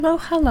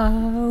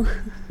Hello.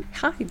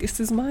 Hi, this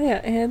is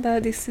Maya, and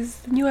this is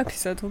the new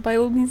episode of By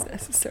All Means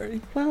Necessary.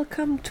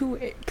 Welcome to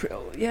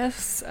April.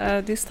 Yes,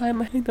 this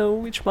time I know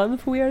which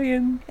month we are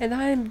in, and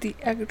I am the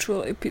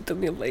actual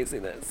epitome of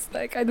laziness.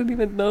 Like, I don't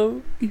even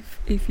know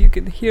if you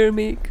can hear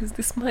me, because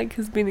this mic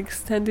has been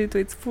extended to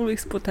its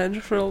fullest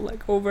potential,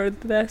 like over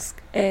the desk.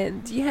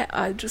 And yeah,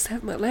 I just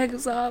have my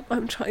legs up.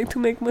 I'm trying to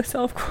make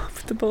myself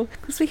comfortable,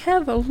 because we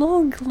have a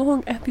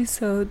long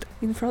episode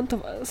in front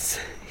of us.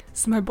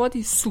 So my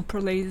body is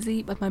super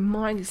lazy, but my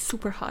mind is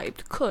super hyped,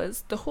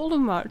 because the whole of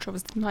March I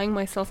was denying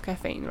myself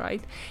caffeine,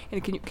 right?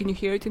 And can you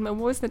hear it in my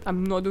voice that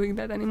I'm not doing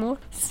that anymore?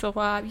 So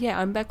yeah,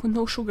 I'm back on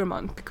no sugar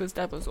month, because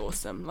that was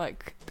awesome.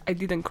 Like, I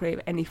didn't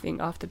crave anything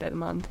after that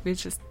month,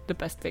 which is the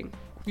best thing.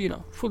 You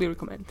know, fully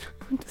recommend.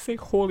 I want to say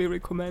wholly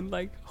recommend,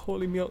 like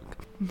holy milk.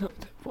 No,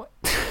 what?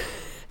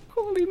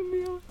 Holy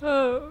milk.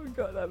 Oh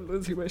god, I'm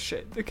losing my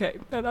shit. Okay,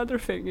 another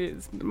thing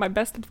is my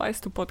best advice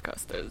to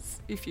podcasters,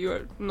 if you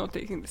are not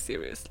taking this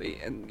seriously,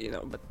 and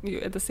but you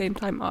at the same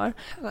time are,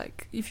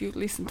 like, if you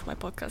listen to my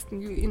podcast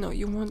and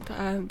you want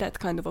that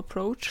kind of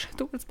approach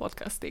towards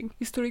podcasting,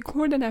 is to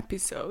record an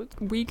episode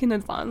week in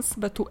advance,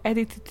 but to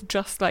edit it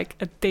just like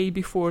a day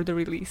before the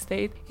release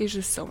date is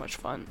just so much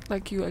fun.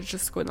 Like, you are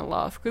just gonna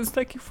laugh, because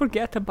like you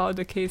forget about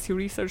the case you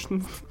researched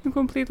and you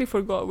completely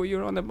forgot what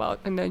you're on about,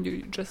 and then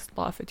you just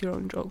laugh at your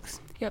own jokes.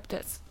 Yep,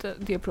 that's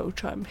the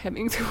approach I'm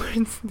having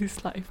towards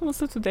this life.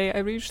 Also today I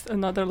reached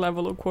another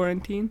level of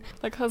quarantine.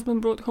 Like,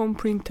 husband brought home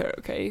printer,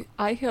 okay?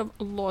 I have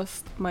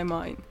lost my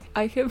mind.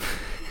 I have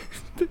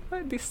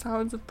the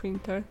sounds of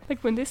printer.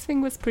 Like, when this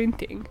thing was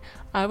printing,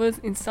 I was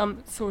in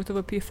some sort of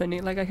epiphany.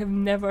 Like, I have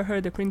never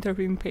heard a printer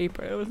print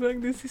paper. I was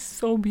like, this is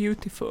so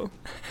beautiful.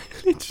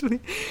 Literally,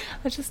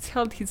 I just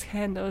held his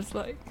hand. I was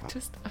like,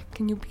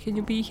 can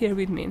you be here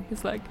with me? And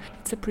he's like,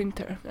 it's a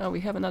printer. Now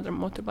we have another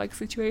motorbike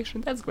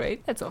situation. That's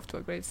great. That's off to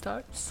a great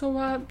start.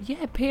 So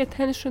yeah, pay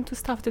attention to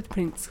stuff that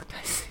prints,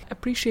 guys.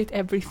 Appreciate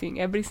everything,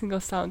 every single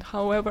sound,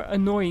 however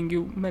annoying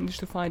you manage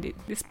to find it.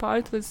 This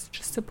part was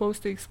just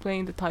supposed to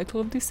explain the title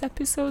of this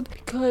episode,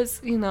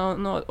 because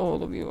not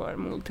all of you are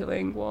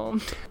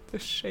multilingual. The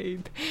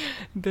shade,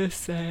 the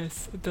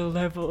sass, the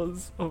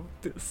levels of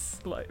this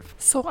life.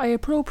 So I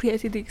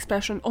appropriated the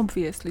expression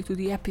obviously to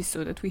the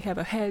episode that we have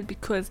ahead,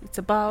 because it's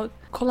about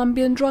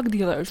Colombian drug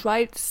dealers,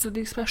 right? So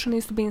the expression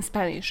needs to be in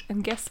Spanish,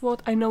 and guess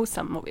what? I know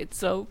some of it,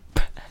 so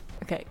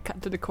okay,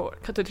 cut to the core,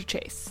 cut to the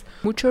chase.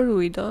 Mucho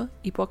ruido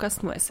y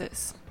pocas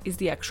nueces is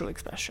the actual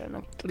expression.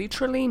 It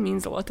literally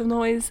means a lot of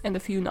noise and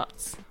a few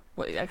nuts.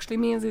 What it actually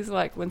means is,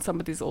 like, when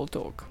somebody's all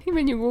talk.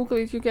 When you Google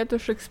it, you get a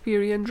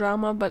Shakespearean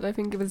drama, but I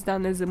think it was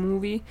done as a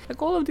movie. Like,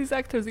 all of these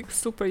actors are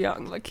super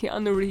young, like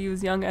Keanu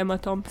Reeves, young Emma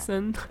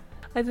Thompson.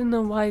 I don't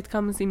know why it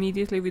comes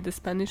immediately with the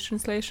Spanish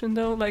translation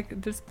though.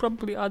 Like, there's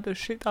probably other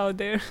shit out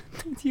there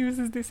that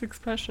uses this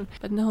expression.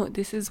 But no,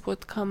 this is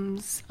what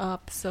comes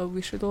up, so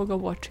we should all go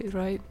watch it,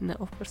 right? No,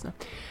 of course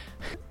not.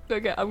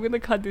 Okay, I'm gonna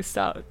cut this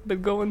out,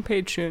 but go on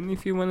Patreon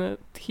if you wanna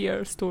hear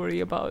a story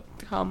about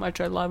how much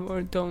I love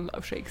or don't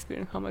love Shakespeare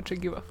and how much I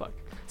give a fuck.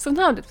 So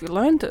now that we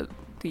learned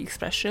the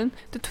expression,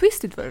 the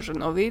twisted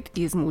version of it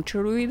is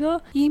mucho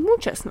ruido y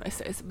muchas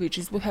nueces, which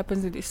is what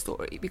happens in this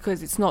story,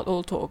 because it's not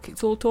all talk,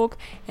 it's all talk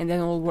and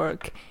then all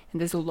work, and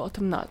there's a lot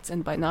of nuts,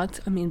 and by nuts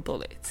I mean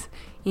bullets,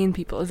 in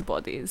people's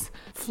bodies,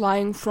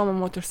 flying from a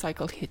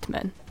motorcycle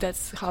hitman.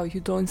 That's how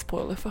you don't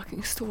spoil a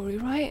fucking story,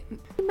 right?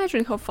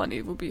 Imagine how funny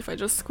it would be if I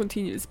just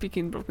continued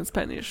speaking broken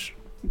Spanish.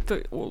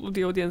 All of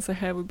the audience I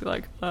have would be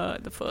like,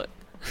 the fuck?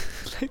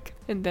 Like,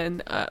 and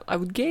then I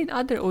would gain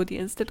other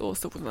audience that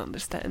also would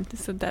understand,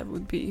 so that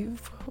would be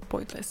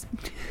pointless.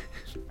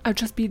 I'd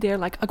just be there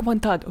like,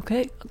 aguantad,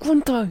 okay?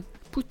 Aguantad!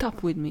 Put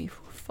up with me,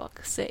 for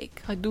fuck's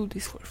sake. I do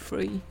this for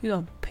free. You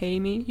don't pay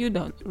me, you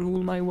don't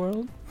rule my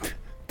world.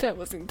 That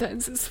was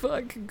intense as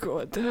fuck.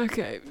 God,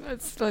 okay,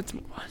 let's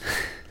move on.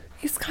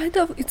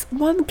 It's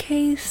one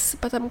case,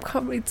 but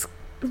it's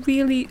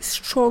really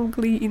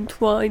strongly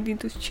entwined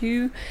into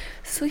two.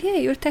 So yeah,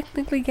 you're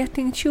technically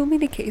getting two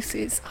mini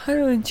cases.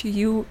 Aren't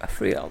you a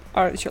thrill?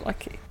 Aren't you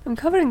lucky? I'm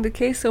covering the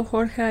case of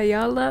Jorge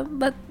Ayala,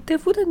 but there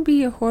wouldn't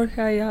be a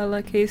Jorge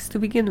Ayala case to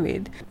begin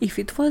with if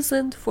it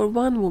wasn't for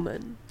one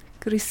woman,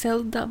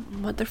 Griselda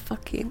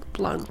motherfucking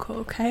Blanco,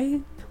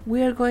 okay?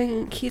 We're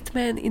going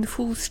HITMEN in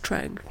full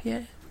strength,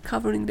 yeah?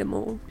 Covering them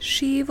all.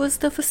 She was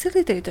the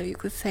facilitator, you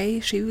could say.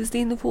 She was the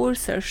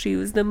enforcer. She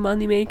was the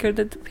moneymaker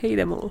that paid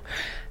them all.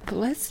 But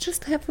let's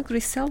just have a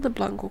Griselda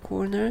Blanco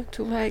corner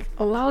to, like,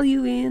 allow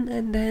you in,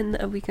 and then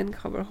we can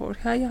cover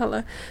Jorge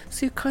Ayala,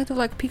 so you kind of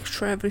like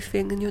picture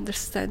everything and you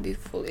understand it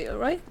fully,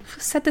 alright?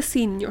 Set the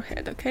scene in your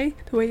head, okay?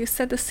 The way you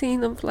set the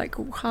scene of, like,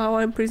 how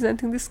I'm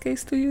presenting this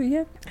case to you,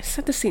 yeah?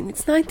 Set the scene.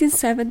 It's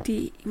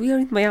 1970. We are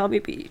in Miami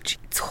Beach.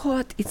 It's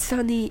hot, it's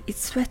sunny,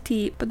 it's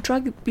sweaty, but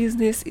drug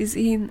business is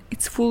in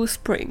its full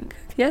spring.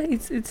 Yeah,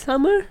 it's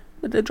summer,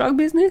 but the drug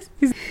business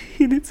is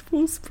in its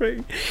full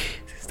spring.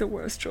 It's the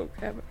worst joke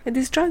ever. And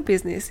this drug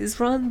business is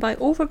run by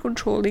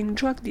over-controlling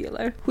drug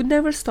dealer who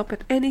never stop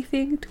at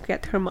anything to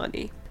get her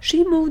money.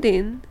 She moved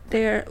in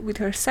there with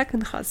her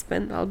second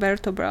husband,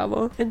 Alberto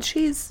Bravo, and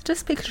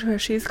just picture her,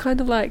 she's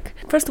kind of like,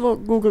 first of all,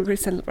 Google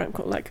Griselda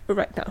Blanco, like,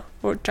 right now,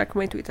 or check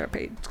my Twitter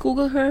page.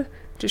 Google her,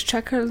 just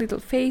check her little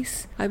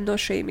face. I'm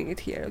not shaming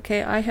it here,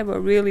 okay? I have a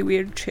really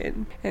weird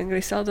chin, and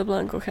Griselda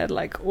Blanco had,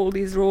 like, all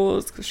these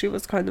rolls, because she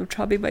was kind of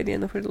chubby by the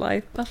end of her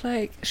life, but,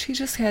 like, she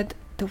just had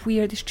the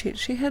weirdest chin.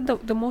 She had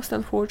the most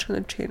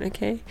unfortunate chin,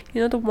 okay?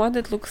 You know, the one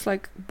that looks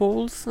like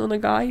balls on a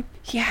guy?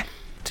 Yeah.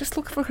 Just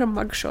look for her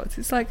mugshots.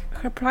 It's like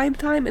her prime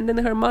time and then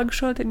her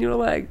mugshot, and you're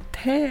like,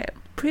 damn,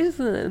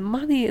 prison and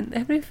money and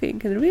everything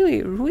can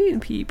really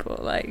ruin people.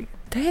 Like,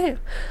 damn.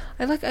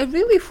 I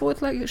really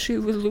thought like she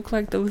would look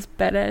like those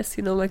badass,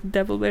 you know, like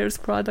Devil Wears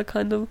Prada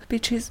kind of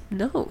bitches.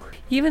 No.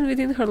 Even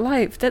within her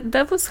life,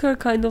 that was her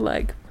kind of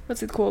like,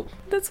 what's it called?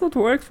 That's what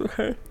worked for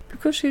her.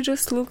 Because she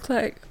just looked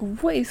like,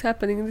 what is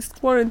happening in this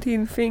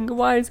quarantine thing?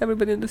 Why is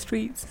everybody in the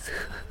streets?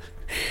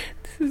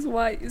 This is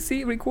why, you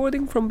see,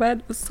 recording from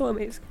bed was so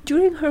amazing.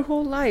 During her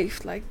whole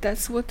life, like,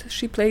 that's what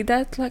she played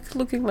at, like,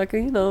 looking like,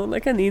 you know,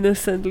 like an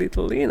innocent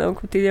little, you know,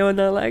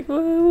 cotidiana, like,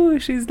 oh,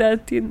 she's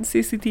that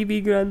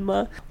CCTV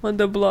grandma on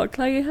the block,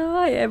 like,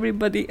 hi,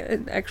 everybody,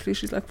 and actually,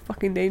 she's, like,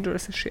 fucking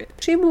dangerous as shit.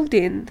 She moved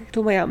in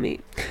to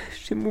Miami.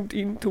 She moved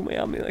into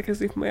Miami, like,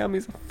 as if Miami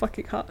is a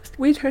fucking house,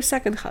 with her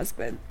second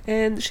husband,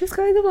 and she's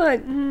kind of,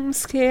 like,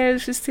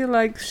 scared. She's still,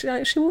 like,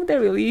 she moved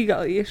there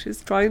illegally.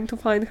 She's trying to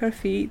find her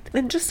feet,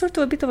 and just sort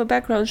of a bit of a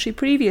background, she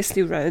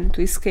previously ran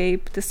to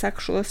escape the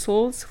sexual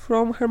assaults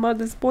from her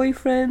mother's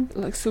boyfriend.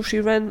 Like, so she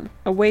ran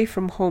away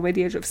from home at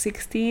the age of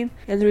 16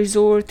 and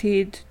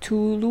resorted to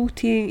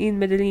looting in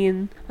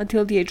Medellin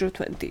until the age of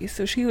 20.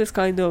 So she was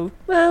kind of,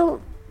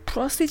 well,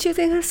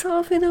 prostituting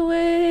herself in a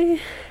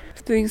way,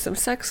 doing some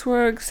sex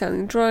work,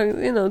 selling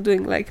drugs, you know,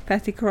 doing like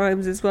petty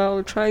crimes as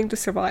well, trying to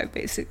survive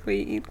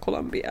basically in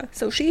Colombia.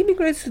 So she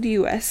immigrates to the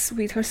US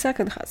with her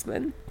second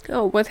husband.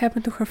 Oh, what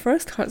happened to her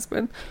first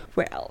husband?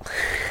 Well,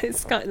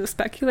 it's kind of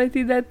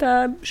speculated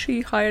that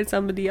she hired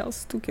somebody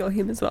else to kill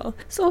him as well.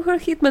 So her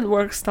hitman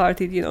work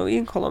started, you know,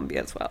 in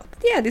Colombia as well.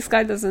 But yeah, this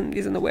guy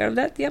isn't aware of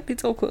that. Yep,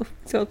 it's all cool.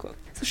 It's all cool.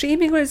 So she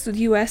immigrates to the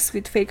US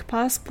with fake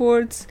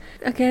passports.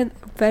 Again,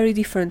 very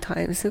different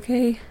times,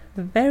 okay?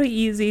 Very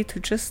easy to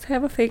just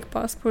have a fake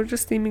passport,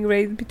 just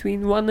immigrate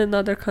between one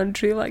another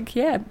country. Like,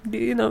 yeah,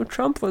 you know,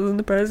 Trump wasn't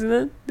the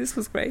president. This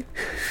was great.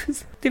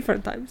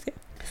 Different times, yeah.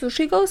 So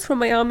she goes from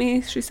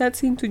Miami, she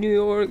sets into New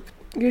York.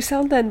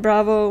 Griselda and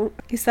Bravo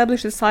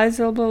established a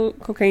sizable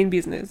cocaine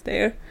business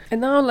there.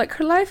 And now, like,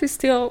 her life is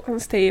still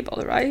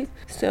unstable, right?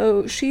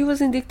 So she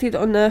was indicted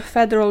on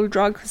federal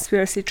drug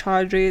conspiracy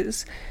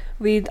charges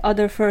with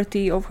other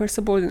 30 of her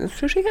subordinates.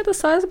 So she had a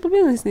sizable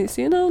business,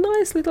 you know,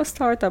 nice little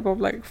startup of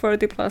like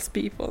 30 plus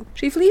people.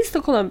 She flees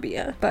to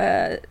Colombia,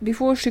 but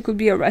before she could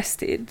be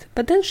arrested.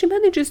 But then she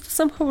manages to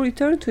somehow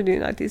return to the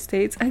United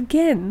States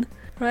again,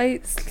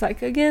 right? It's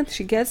like, again,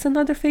 she gets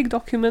another fake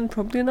document,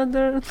 probably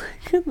another,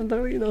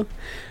 you know,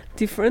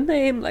 different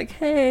name, like,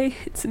 hey,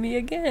 it's me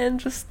again,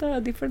 just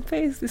a different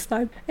face this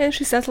time. And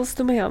she settles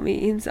to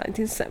Miami in the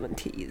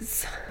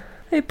 1970s.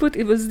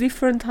 It was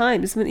different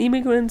times when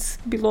immigrants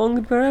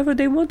belonged wherever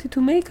they wanted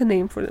to make a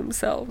name for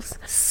themselves.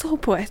 So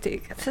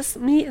poetic. It's just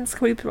me and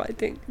script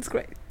writing. It's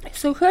great.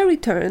 So her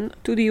return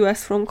to the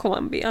US from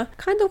Colombia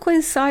kind of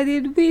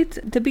coincided with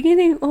the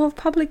beginning of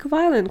public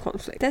violent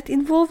conflict that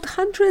involved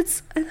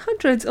hundreds and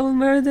hundreds of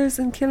murders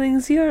and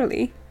killings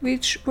yearly,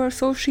 which were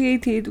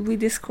associated with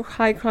this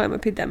high crime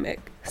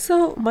epidemic.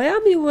 So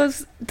Miami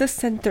was the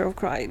center of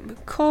crime.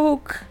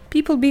 Coke,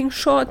 people being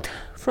shot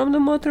from the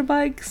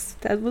motorbikes,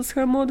 that was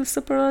her modus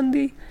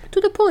operandi, to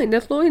the point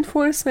that law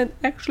enforcement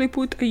actually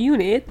put a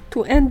unit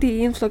to end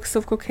the influx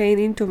of cocaine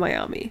into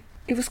Miami.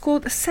 It was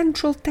called a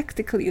Central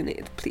Tactical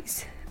Unit,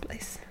 please.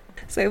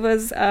 So it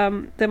was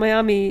the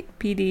Miami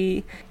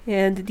PD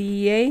and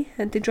DEA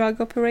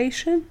anti-drug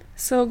operation.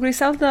 So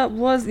Griselda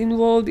was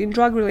involved in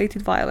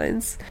drug-related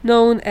violence,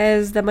 known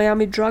as the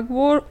Miami Drug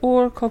War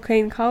or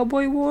Cocaine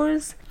Cowboy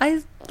Wars.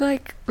 I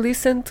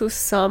listened to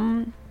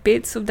some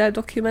bits of that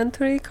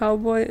documentary,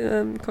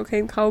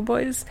 Cocaine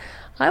Cowboys.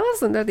 I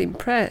wasn't that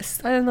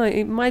impressed. I don't know,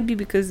 it might be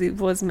because it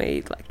was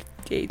made like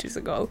ages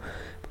ago.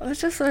 I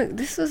was just like,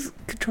 this is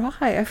dry.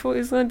 I thought it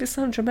was going to be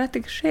some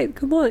dramatic shit.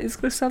 Come on, it's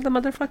Griselda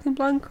motherfucking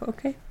Blanco,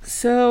 okay?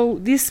 So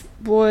this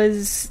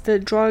was the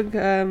drug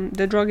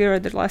era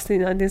that lasted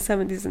in the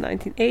 1970s and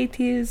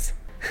 1980s.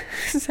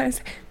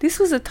 This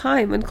was a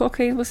time when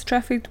cocaine was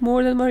trafficked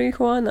more than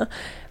marijuana.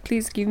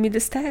 Please give me the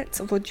stats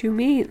of what you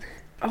mean.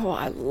 Oh,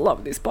 I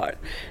love this part.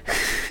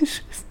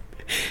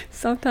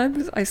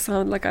 Sometimes I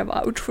sound like I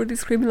vouch for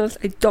these criminals.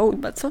 I don't,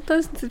 but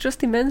sometimes it's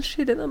just immense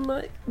shit and I'm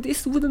like,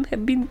 this wouldn't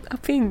have been a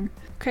thing.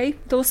 Okay,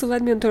 it also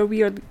led me onto a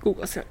weird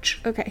Google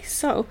search. Okay,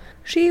 so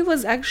she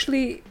was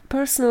actually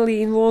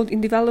personally involved in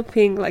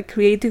developing like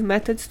creative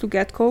methods to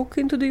get coke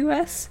into the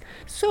US.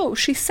 So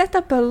she set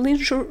up a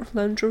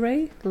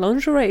lingerie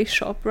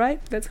shop, right?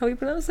 That's how you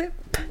pronounce it?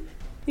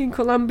 In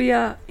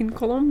Colombia.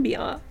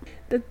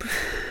 That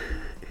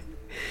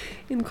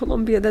in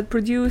Colombia that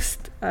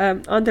produced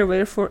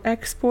underwear for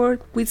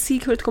export with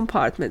secret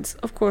compartments.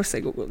 Of course I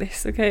Google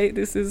this, okay?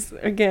 This is,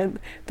 again,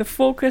 the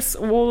focus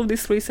of all of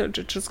this research.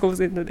 It just goes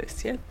into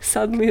this, yeah?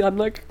 Suddenly I'm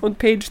like on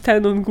page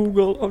 10 on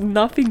Google of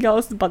nothing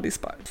else but this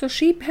part. So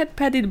she had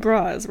padded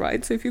bras,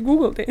 right? So if you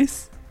Google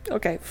this,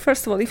 okay,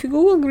 first of all, if you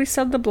Google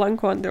Griselda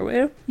Blanco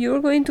underwear, you're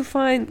going to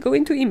go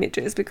into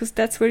images, because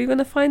that's where you're going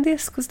to find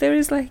this, because there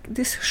is like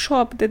this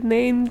shop that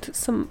named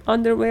some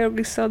underwear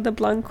Griselda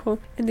Blanco,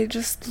 and it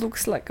just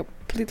looks like a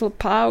little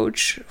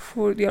pouch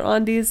for your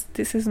undies.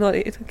 This is not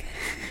it, okay?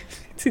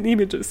 It's in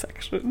images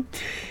section.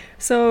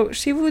 So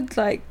she would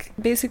like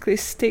basically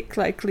stick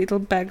like little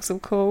bags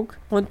of coke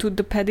onto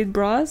the padded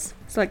bras.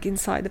 It's like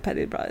inside the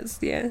padded bras,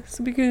 yeah.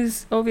 So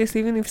because obviously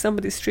even if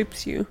somebody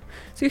strips you,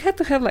 so you had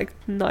to have like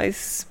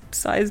nice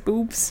size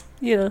boobs.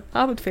 You know,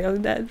 I would fail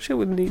in that. She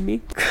wouldn't need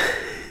me.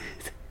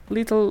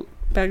 Little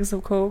bags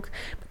of coke.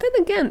 But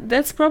then again,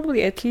 that's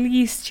probably at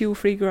least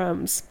 2-3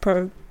 grams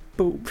per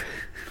boob.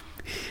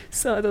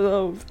 So I don't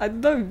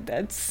know if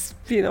that's,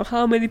 you know,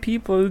 how many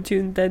people do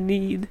you then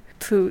need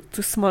to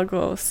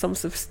smuggle some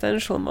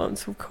substantial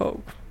amounts of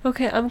coke.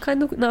 Okay, I'm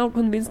kind of now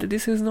convinced that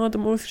this is not the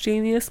most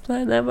genius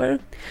plan ever.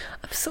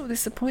 I'm so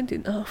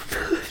disappointed now.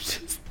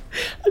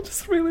 I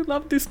just really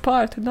love this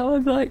part, and now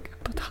I'm like,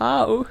 but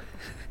how?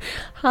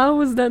 How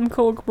was then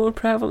coke more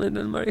prevalent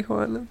than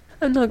marijuana?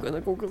 I'm not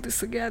gonna Google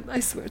this again. I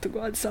swear to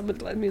God,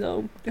 somebody let me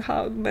know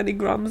how many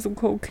grams of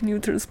coke can you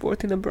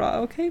transport in a bra,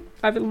 okay?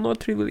 I will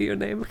not reveal your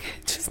name, okay?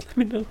 Just let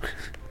me know.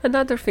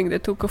 Another thing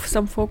that took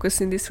some focus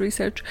in this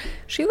research,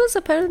 she was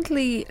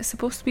apparently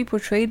supposed to be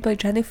portrayed by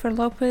Jennifer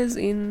Lopez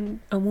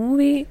in a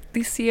movie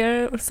this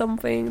year or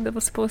something that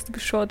was supposed to be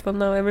shot. Well,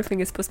 now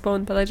everything is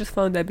postponed, but I just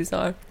found that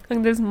bizarre.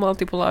 And there's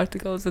multiple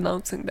articles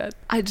announcing that.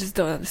 I just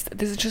don't understand.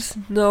 There's just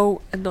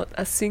not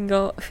a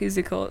single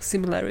physical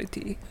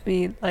similarity. I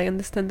mean, I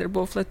understand they're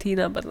both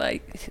Latina, but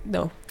like,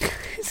 no.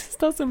 It just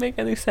doesn't make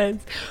any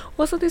sense.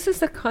 Also, this is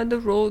the kind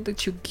of role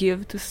that you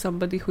give to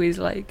somebody who is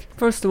like,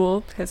 first of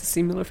all, has a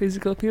similar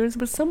physical appearance,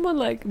 but someone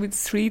like with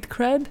street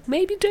cred,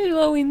 maybe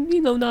J-Lo in,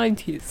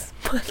 90s,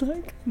 but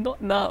like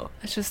not now.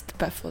 It just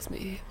baffles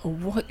me.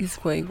 What is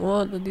going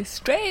on this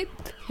street?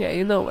 Yeah,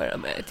 you know where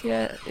I'm at.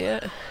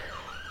 Yeah.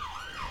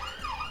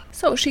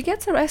 So she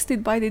gets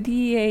arrested by the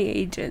DEA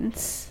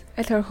agents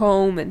at her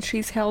home, and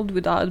she's held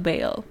without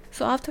bail.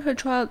 So after her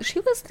trial, she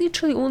was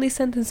literally only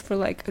sentenced for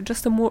like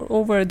just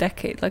over a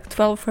decade, like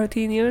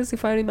 12-13 years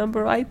if I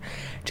remember right.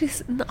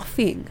 Just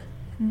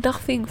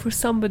nothing for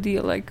somebody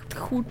like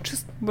who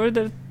just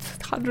murdered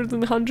hundreds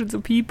and hundreds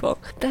of people.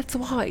 That's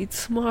why it's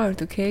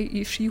smart, okay?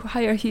 If you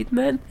hire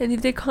hitmen, and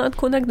if they can't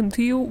connect them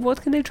to you,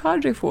 what can they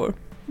charge you for?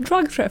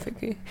 Drug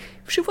trafficking.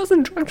 If she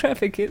wasn't drug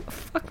trafficking,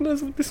 fuck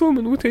knows what this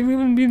woman would have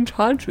even been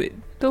charged with.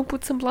 Don't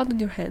put some blood on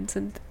your hands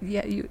and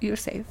yeah, you're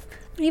safe.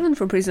 Even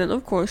from prison,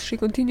 of course, she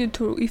continued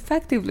to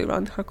effectively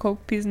run her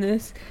coke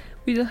business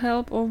with the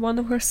help of one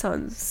of her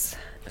sons.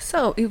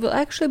 So, it will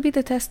actually be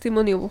the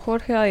testimony of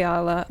Jorge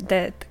Ayala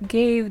that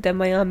gave the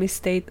Miami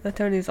State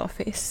Attorney's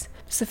Office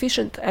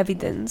sufficient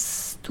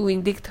evidence to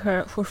indict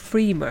her for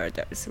 3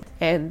 murders.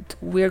 And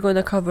we're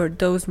gonna cover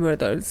those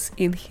murders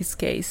in his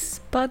case.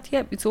 But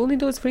yeah, it's only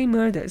those 3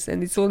 murders,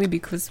 and it's only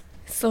because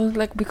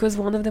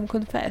one of them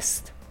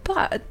confessed.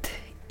 But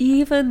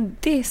even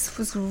this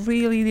was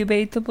really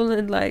debatable,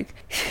 and like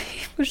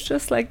it was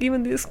just like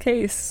even this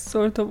case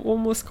sort of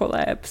almost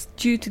collapsed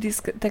due to these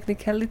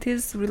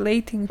technicalities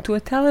relating to a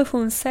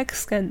telephone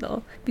sex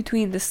scandal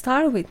between the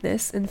star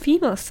witness and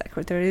female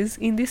secretaries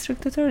in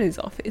district attorney's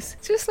office.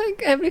 It's just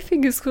like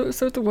everything is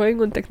sort of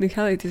going on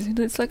technicalities,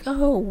 it's like,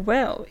 oh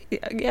well,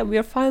 yeah, we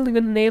are finally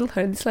gonna nail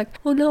her, and it's like,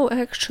 oh no,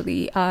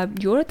 actually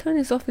your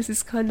attorney's office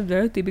is kind of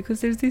dirty because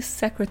there's these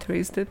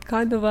secretaries that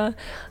kind of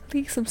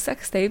leaked some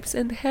sex tapes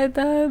and had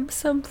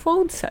some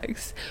phone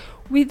sex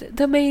with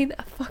the main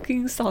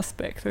fucking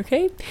suspect,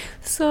 okay?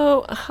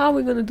 So how are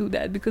we gonna do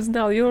that? Because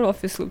now your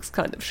office looks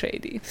kind of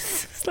shady.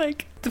 It's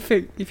like the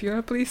thing, if you're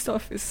a police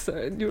officer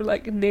and you're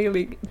like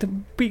nailing the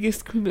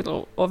biggest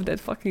criminal of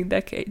that fucking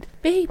decade,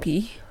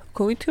 maybe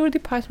go into your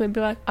department and be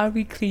like, are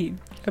we clean?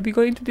 Are we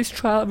going to this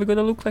trial? Are we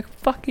gonna look like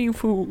fucking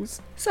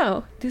fools?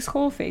 So this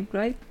whole thing,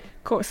 right?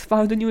 Of course,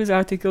 found a news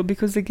article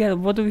because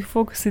again, what do we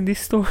focus in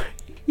this story?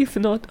 If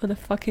not on a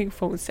fucking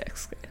phone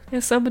sex scam.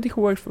 As somebody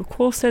who worked for a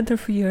call center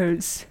for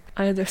years,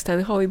 I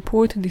understand how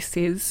important this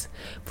is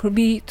for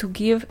me to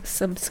give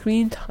some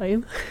screen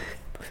time,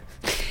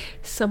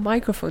 some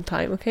microphone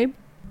time, okay,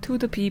 to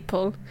the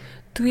people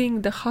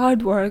doing the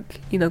hard work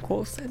in a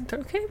call center,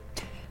 okay?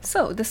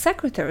 So, the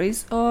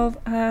secretaries of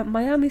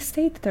Miami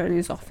State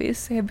Attorney's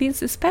Office have been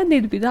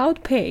suspended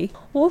without pay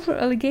over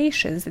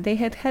allegations that they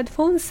had had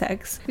phone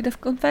sex with a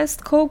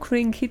confessed coke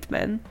ring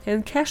hitman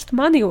and cashed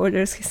money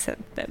orders he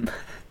sent them.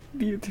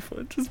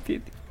 Beautiful, just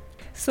beautiful.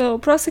 So,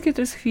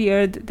 prosecutors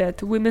feared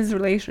that women's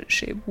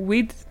relationship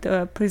with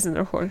the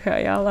prisoner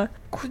Jorge Ayala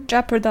could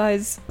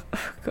jeopardize...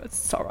 God,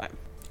 it's alright.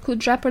 could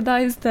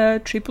jeopardize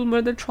the triple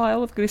murder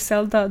trial of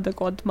Griselda, the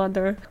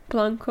godmother,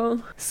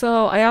 Blanco.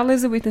 So Ayala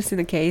is a witness in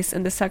the case,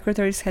 and the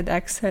secretaries had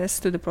access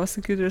to the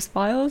prosecutor's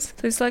files.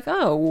 So it's like,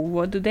 oh,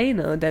 what do they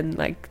know? Then,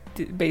 like,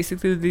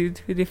 basically the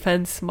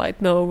defense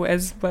might know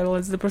as well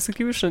as the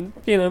prosecution.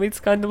 You know, it's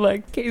kind of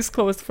like case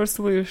closed. First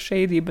of all, you're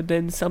shady, but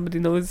then somebody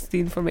knows the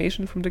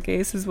information from the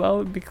case as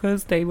well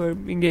because they were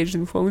engaged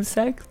in phone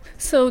sex.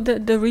 So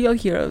the real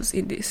heroes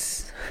in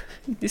this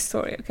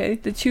story, okay,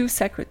 the two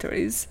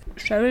secretaries,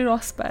 Sherry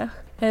Rosbach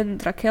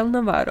and Raquel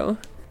Navarro,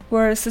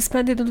 were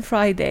suspended on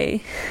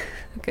Friday.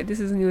 Okay, this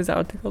is a news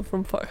article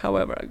from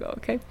however ago,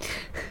 okay?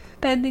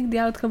 Pending the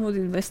outcome of the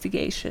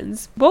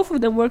investigations. Both of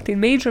them worked in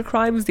Major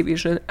Crimes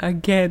Division.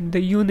 Again, the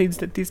units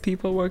that these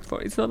people worked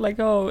for. It's not like,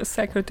 oh, a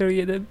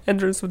secretary at the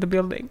entrance of the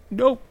building.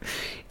 No,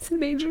 it's in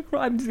Major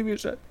Crimes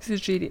Division. This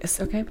is genius,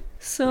 okay?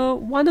 So,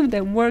 one of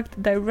them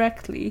worked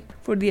directly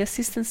for the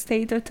assistant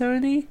state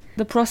attorney,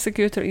 the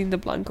prosecutor in the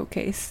Blanco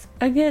case.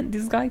 Again,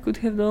 this guy could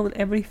have known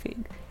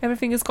everything.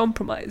 Everything is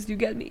compromised, you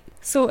get me?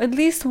 So at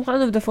least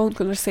one of the phone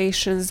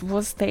conversations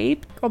was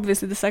taped.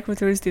 Obviously the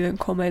secretaries didn't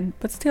comment,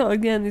 but still,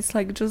 again, it's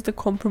like just a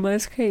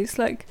compromised case.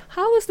 Like,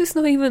 how was this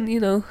not even,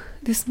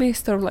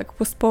 dismissed or like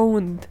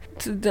postponed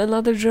to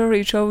another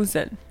jury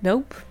chosen?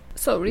 Nope.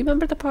 So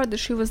remember the part that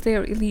she was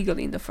there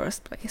illegally in the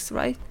first place,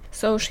 right?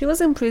 So she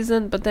was in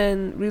prison, but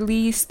then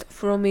released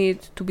from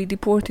it to be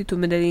deported to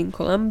Medellin,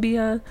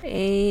 Colombia.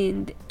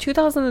 And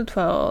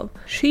 2012,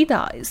 she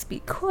dies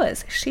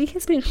because she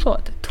has been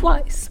shot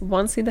twice,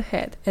 once in the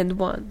head and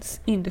once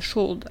in the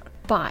shoulder,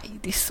 by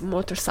this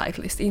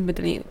motorcyclist in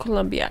Medellin,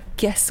 Colombia.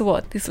 Guess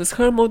what? This was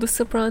her modus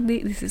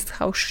operandi. This is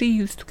how she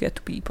used to get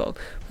to people.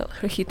 Well,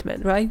 her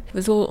hitmen, right? It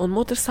was all on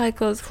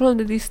motorcycles from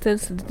the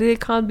distance so that they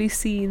can't be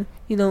seen,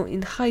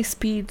 in high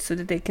speed so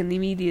that they can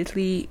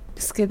immediately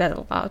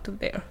skedaddle out of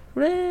there.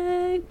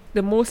 Right?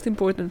 The most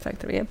important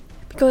factor, yeah?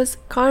 Because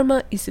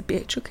karma is a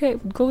bitch, okay?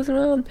 What goes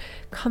around,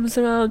 comes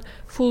around,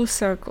 full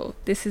circle.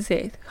 This is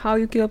it. How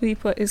you kill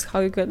people is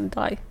how you're gonna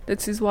die.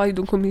 This is why you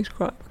don't commit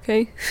crime,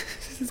 okay?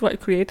 This is why I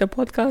create a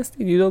podcast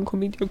and you don't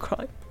commit your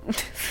crime.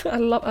 I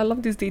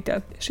love this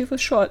detail. She was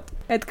shot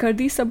at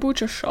Cardisa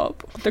Butcher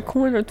Shop on the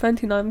corner of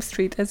 29th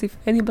Street, as if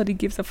anybody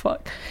gives a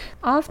fuck,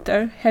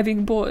 after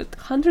having bought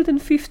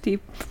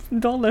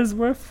 $150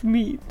 worth of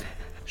meat.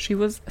 She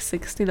was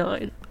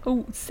 69.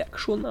 Oh,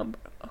 sexual number.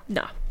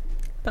 No,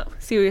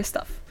 serious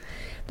stuff.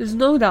 There's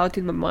no doubt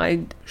in my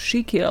mind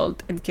she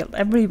killed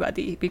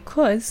everybody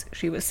because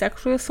she was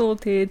sexually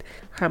assaulted,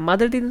 her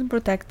mother didn't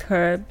protect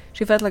her,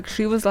 she felt like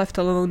she was left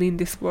alone in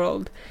this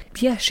world.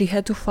 Yeah, she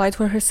had to fight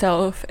for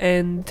herself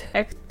and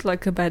act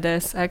like a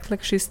badass, act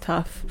like she's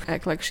tough,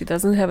 act like she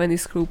doesn't have any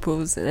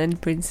scruples and any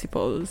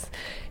principles,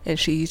 and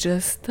she's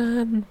just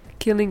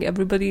killing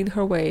everybody in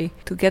her way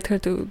to get her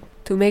to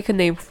make a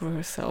name for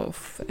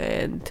herself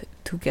and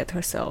to get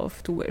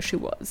herself to where she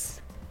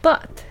was.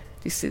 But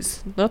this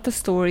is not a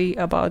story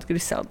about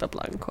Griselda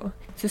Blanco.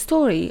 It's a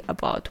story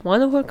about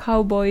one of her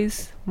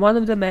cowboys, one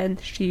of the men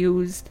she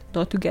used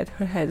not to get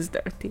her hands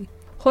dirty.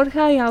 Jorge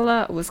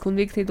Ayala was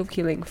convicted of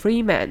killing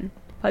 3 men,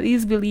 but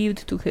is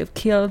believed to have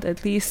killed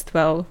at least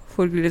 12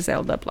 for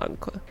Griselda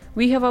Blanco.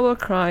 We have our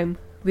crime,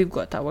 we've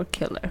got our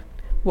killer.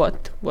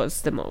 What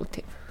was the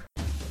motive?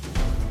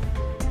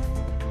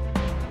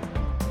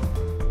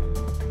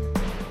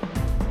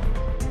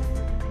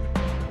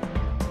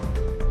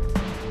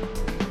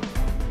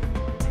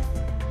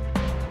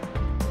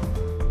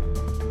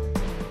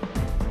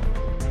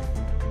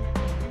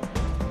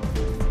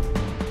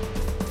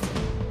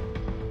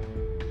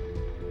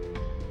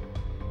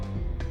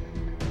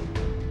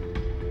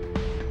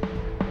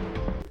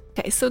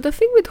 Okay, so the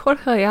thing with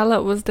Jorge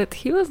Ayala was that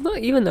he was not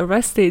even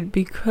arrested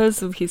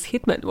because of his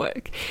hitman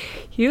work.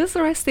 He was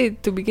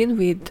arrested to begin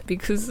with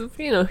because of,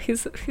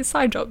 his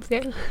side jobs,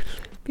 yeah?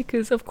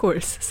 Because, of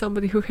course,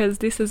 somebody who has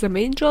this as a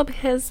main job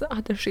has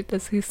other shit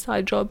as his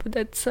side job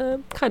that's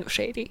kind of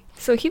shady.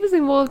 So he was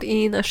involved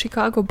in a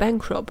Chicago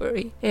bank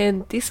robbery,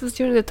 and this was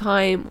during the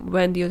time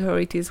when the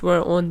authorities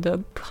were on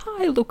the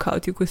high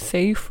lookout, you could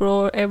say,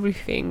 for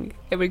everything,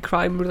 every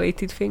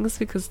crime-related things,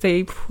 because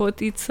they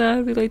thought it's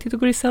related to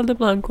Griselda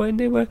Blanco, and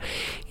they were,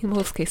 in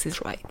most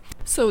cases, right.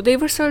 So they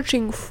were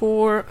searching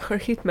for her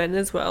hitman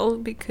as well,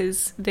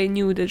 because they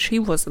knew that she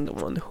wasn't the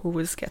one who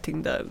was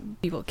getting the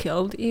people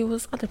killed, it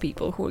was other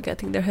people who were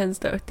getting their hands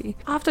dirty.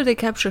 After they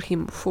captured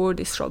him for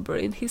this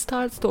robbery, and he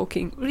starts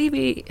talking,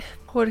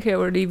 Jorge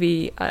or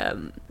Livy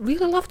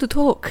really love to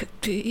talk.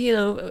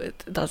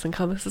 It doesn't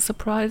come as a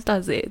surprise,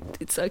 does it?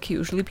 It's like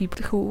usually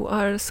people who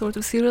are sort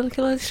of serial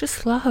killers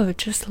just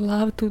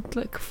love to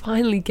like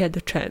finally get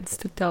the chance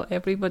to tell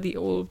everybody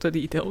all of the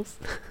details.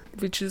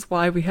 Which is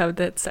why we have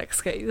that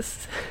sex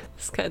case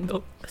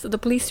scandal. So the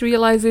police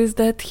realizes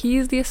that he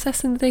is the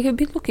assassin they have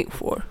been looking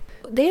for.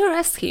 They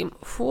arrest him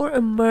for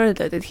a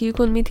murder that he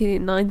committed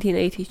in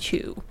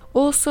 1982.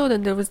 Also,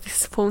 then there was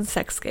this phone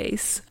sex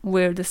case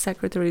where the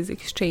secretaries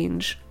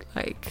exchanged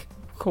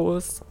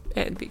calls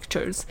and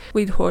pictures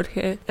with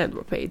Jorge and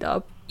were paid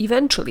up.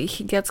 Eventually,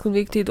 he gets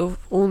convicted of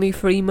only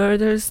 3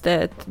 murders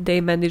that they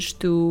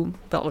managed to,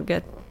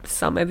 get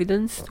some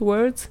evidence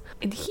towards.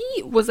 And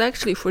he was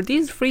actually, for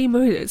these 3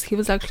 murders, he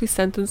was actually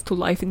sentenced to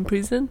life in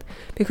prison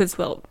because,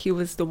 well, he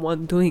was the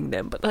one doing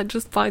them. But I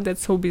just find that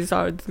so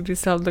bizarre that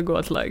Griselda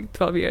got like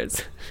 12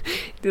 years.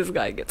 This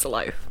guy gets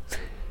life.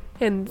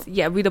 And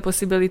yeah, with the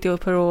possibility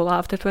of parole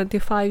after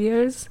 25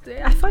 years.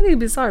 I find it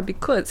bizarre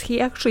because he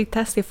actually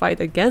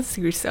testified against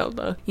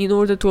Griselda in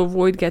order to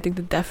avoid getting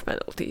the death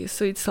penalty.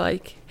 So it's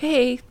like,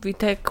 hey, we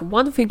take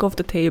one thing off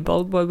the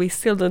table, but we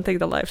still don't take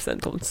the life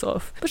sentence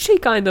off. But she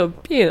kind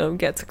of,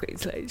 gets a clean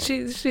slate.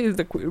 She's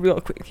the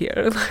real quick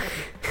here.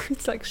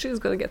 It's like she's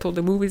gonna get all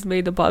the movies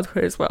made about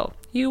her as well.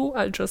 You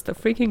are just a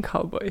freaking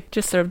cowboy.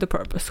 Just serve the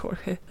purpose,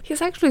 Jorge.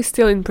 He's actually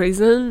still in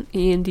prison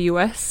in the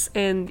US,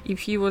 and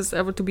if he was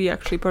ever to be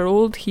actually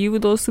paroled, he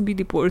would also be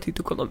deported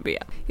to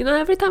Colombia.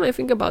 Every time I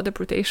think about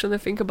deportation, I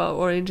think about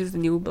Orange is the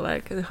New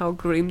Black and how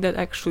grim that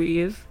actually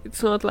is.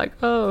 It's not like,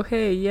 oh,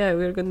 hey, yeah,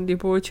 we're gonna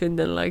deport you, and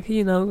then like,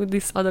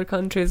 this other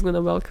country is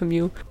gonna welcome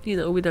you,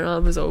 with their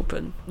arms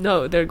open.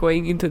 No, they're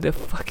going into the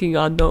fucking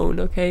unknown,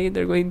 okay?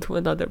 They're going to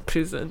another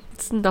prison.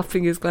 It's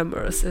nothing as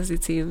glamorous as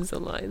it seems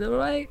online,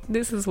 alright?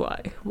 This is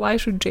why. Why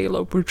should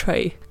J-Lo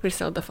portray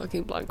Griselda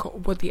fucking Blanco?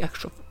 What the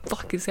actual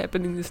fuck is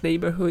happening in this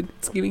neighborhood?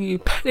 It's giving me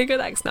panic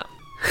attacks now.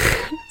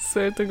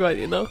 Swear to God,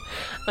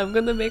 I'm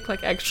gonna make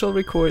like actual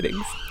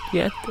recordings,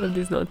 of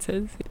this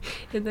nonsense,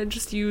 and then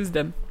just use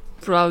them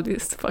throughout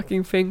this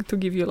fucking thing to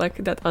give you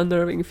like that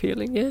unnerving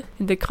feeling, And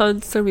they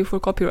can't sue me for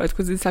copyright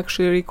because it's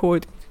actually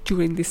recorded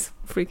during this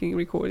freaking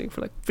recording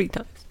for like 3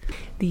 times.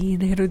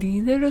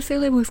 Dinero se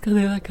le busca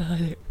de la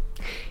calle.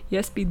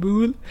 Yes,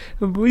 Pitbull.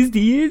 Boys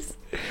this,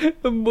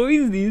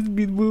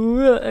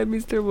 Pitbull. I'm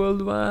Mr.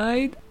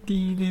 Worldwide.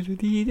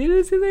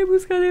 Dinero se le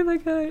busca de la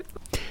calle.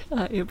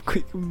 I am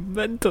quick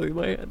mental in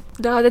my head.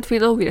 Now that we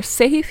know we are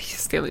safe, he's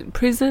still in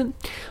prison.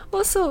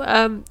 Also,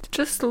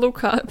 just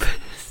look up.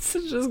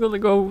 Just gonna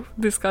go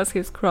discuss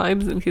his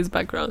crimes and his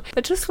background.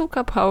 But just look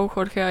up how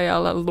Jorge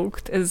Ayala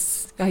looked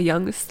as a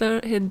youngster,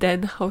 and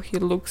then how he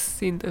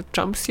looks in the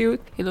jumpsuit,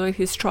 in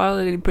his trial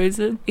and in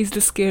prison, is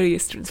the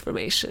scariest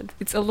transformation.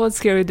 It's a lot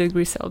scarier than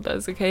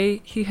Griselda's, okay?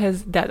 He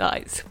has dead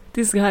eyes.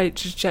 This guy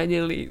just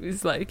genuinely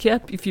is like,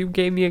 yep, if you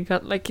gave me a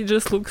gun, like, it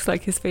just looks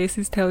like his face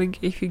is telling,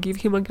 if you give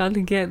him a gun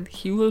again,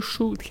 he will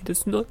shoot. He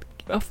does not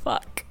give a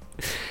fuck.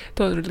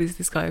 Don't release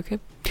this guy, okay?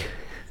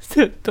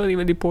 Don't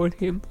even deport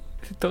him.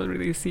 Don't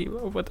release him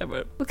or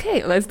whatever.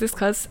 Okay, let's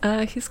discuss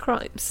his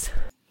crimes.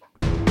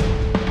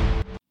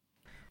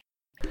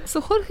 So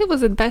Jorge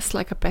was at best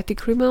like a petty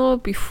criminal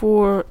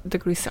before the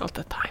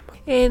Griselda time.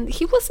 And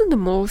he wasn't the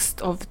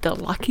most of the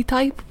lucky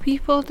type of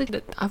people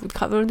that I would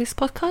cover in this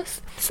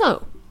podcast.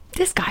 So,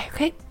 this guy,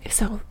 okay?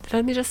 So,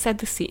 let me just set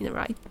the scene,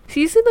 right?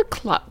 He's in a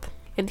club.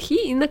 And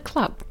in the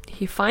club,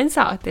 he finds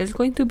out there's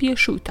going to be a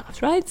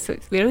shootout, right? So,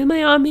 we're in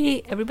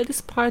Miami,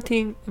 everybody's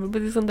partying,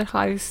 everybody's on their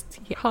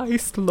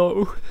highest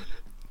low.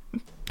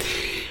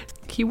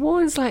 He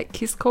warns like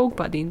his coke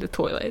buddy in the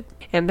toilet,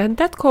 and then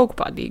that coke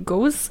buddy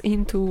goes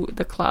into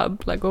the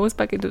club, goes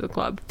back into the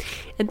club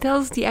and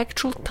tells the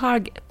actual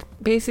target.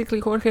 Basically,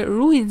 Jorge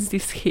ruins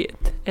this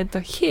hit, and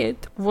the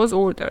hit was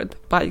ordered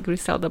by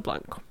Griselda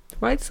Blanco,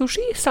 right? So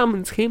she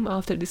summons him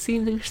after this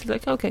evening. She's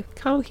like, okay,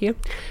 come here,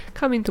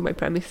 come into my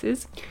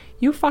premises,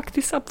 you fuck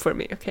this up for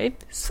me, okay?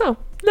 So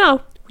now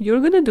what you're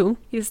gonna do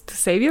is to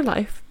save your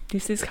life.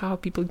 This is how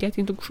people get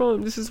into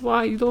crime. This is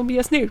why you don't be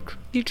a snitch.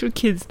 Teach your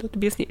kids not to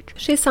be a snitch.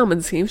 She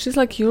summons him. She's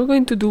like, you're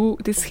going to do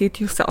this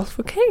hit yourself,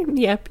 okay?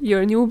 Yep,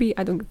 you're a newbie.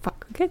 I don't give a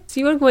fuck, okay? So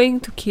you're going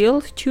to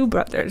kill 2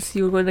 brothers.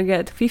 You're going to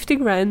get 50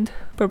 grand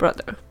per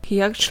brother. He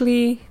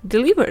actually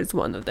delivers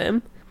one of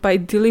them. By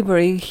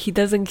delivering, he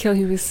doesn't kill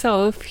him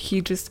himself,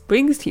 he just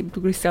brings him to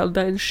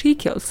Griselda and she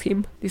kills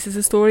him. This is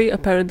a story,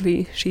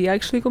 apparently she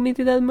actually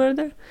committed that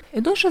murder.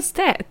 And not just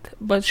that,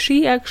 but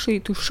she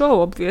actually, to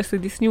show obviously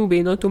this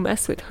newbie not to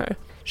mess with her,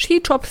 she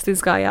chops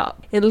this guy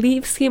up and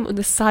leaves him on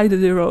the side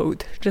of the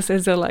road, just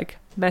as a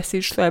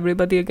message to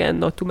everybody again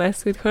not to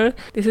mess with her.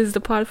 This is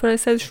the part where I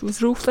said she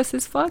was ruthless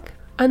as fuck.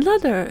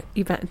 Another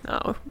event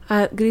now.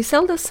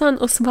 Griselda's son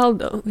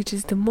Osvaldo, which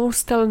is the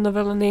most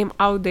telenovela name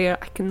out there.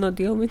 I cannot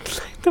deal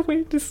with the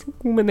way this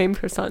woman named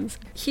her sons.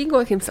 He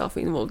got himself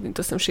involved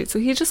into some shit, so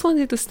he just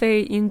wanted to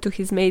stay into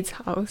his mate's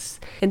house.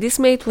 And this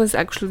mate was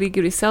actually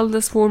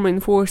Griselda's former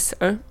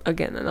enforcer,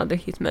 again another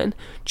hitman,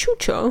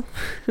 Mucho.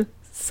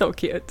 So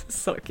cute,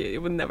 so cute.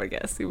 You would never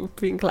guess. You would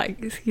think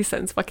he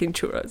sends fucking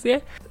churros, yeah?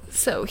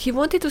 So he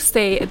wanted to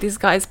stay at this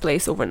guy's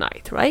place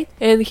overnight, right?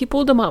 And he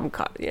pulled a mom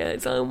card. Yeah,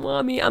 it's like,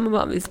 mommy, I'm a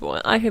mommy's boy.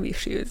 I have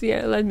issues.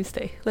 Yeah, let me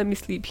stay. Let me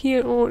sleep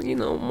here. Or,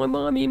 my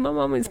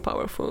mom is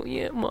powerful.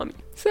 Yeah, mommy.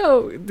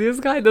 So this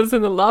guy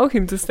doesn't allow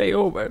him to stay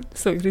over.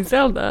 So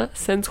Griselda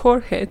sends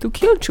Jorge to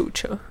kill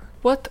Chucho.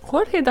 What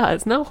Jorge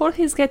does, now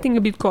Jorge is getting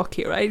a bit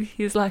cocky, right?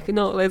 He's like,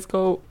 no, let's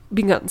go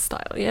big gun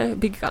style, yeah?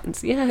 Big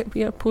guns, yeah?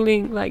 We are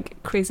pulling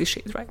crazy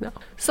shit right now.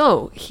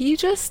 So he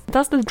just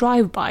does the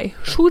drive-by,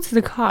 shoots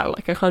the car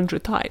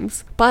 100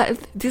 times.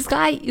 But this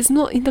guy is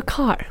not in the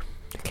car.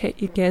 okay,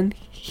 again,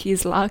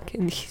 his luck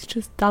and his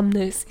just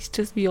dumbness is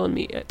just beyond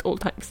me at all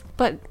times.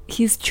 But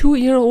his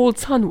 2-year-old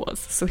son was,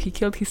 so he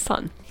killed his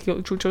son. He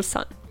killed Mucho's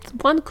son.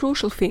 One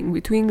crucial thing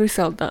between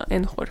Griselda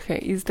and Jorge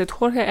is that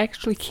Jorge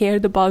actually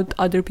cared about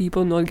other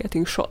people not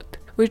getting shot,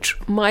 which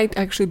might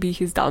actually be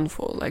his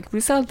downfall. Like,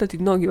 Griselda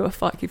did not give a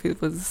fuck if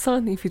it was the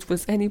son, if it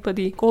was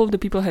anybody. All of the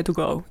people had to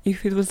go.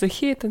 If it was a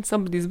hit and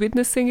somebody's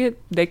witnessing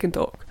it, they can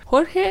talk.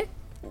 Jorge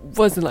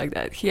wasn't like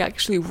that. He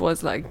actually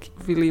was like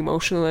really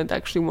emotional and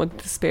actually wanted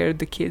to spare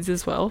the kids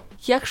as well.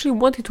 He actually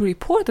wanted to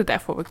report the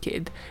death of a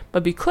kid,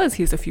 but because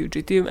he's a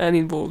fugitive and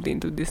involved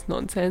into this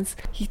nonsense,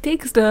 he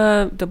takes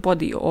the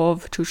body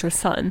of Chucha's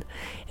son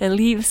and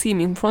leaves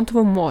him in front of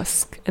a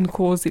mosque and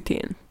calls it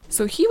in.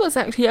 So he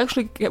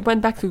actually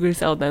went back to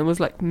Griselda and was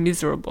like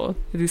miserable.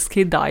 This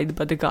kid died,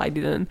 but the guy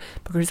didn't.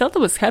 But Griselda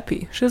was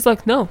happy. She was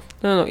like, no.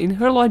 In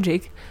her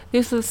logic,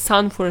 this is a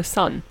son for a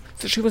son.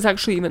 So she was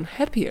actually even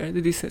happier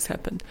that this has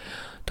happened.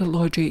 The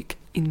logic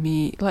in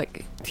me,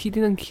 like, he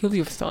didn't kill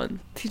your son.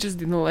 He just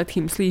didn't let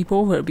him sleep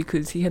over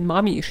because he had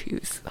mommy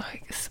issues.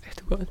 Like, I swear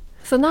to God.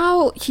 So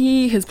now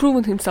he has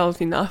proven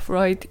himself enough,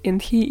 right?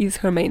 And he is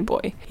her main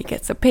boy. He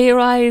gets a pay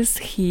rise.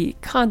 He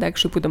can't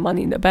actually put the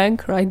money in the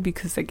bank, right?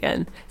 Because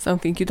again,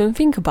 something you don't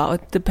think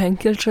about. The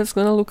bank is just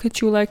gonna look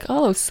at you like,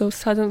 oh, so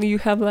suddenly you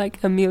have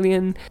like $1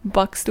 million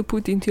to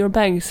put into your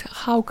banks.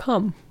 How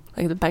come?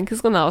 Like, the bank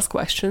is gonna ask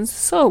questions.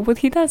 So what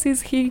he does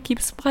is he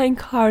keeps buying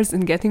cars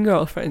and getting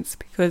girlfriends,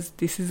 because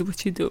this is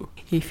what you do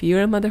if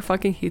you're a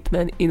motherfucking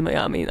hitman in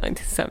Miami in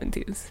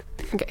 1970s.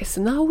 Okay, so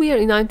now we are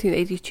in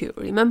 1982.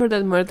 Remember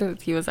that murder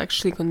that he was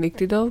actually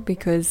convicted of,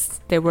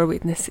 because there were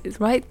witnesses,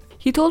 right?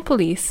 He told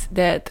police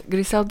that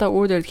Griselda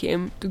ordered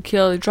him to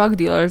kill drug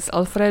dealers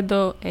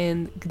Alfredo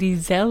and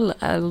Grisel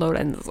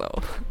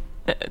Lorenzo.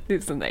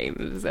 These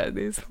names,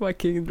 these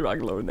fucking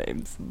drug lord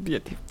names.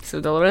 Beautiful.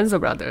 So the Lorenzo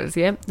brothers,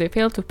 yeah, they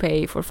failed to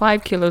pay for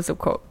 5 kilos of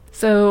coke.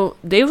 So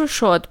they were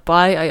shot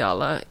by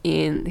Ayala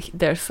in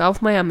their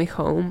South Miami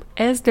home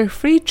as their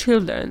 3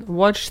 children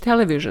watched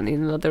television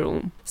in another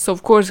room. So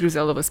of course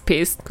Griselda was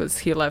pissed because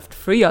he left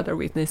 3 other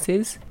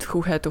witnesses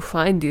who had to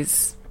find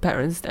these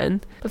parents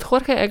then. But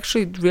Jorge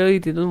actually really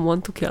didn't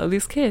want to kill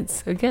these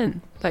kids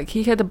again. Like,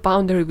 he had a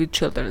boundary with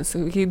children,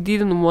 so he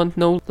didn't want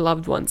no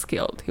loved ones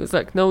killed. He was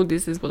like, no,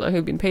 this is what I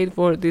have been paid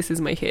for, this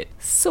is my hit.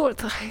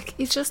 Sort of, like,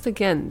 it's just,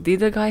 again, did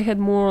the guy had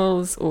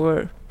morals,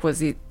 or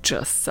was it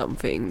just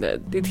something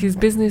that did his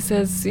business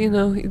as, you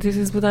know, this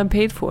is what I'm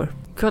paid for?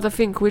 Gotta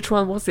think, which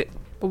one was it?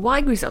 But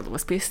why Griselda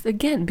was pissed?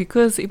 Again,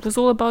 because it was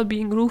all about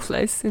being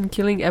ruthless and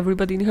killing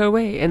everybody in her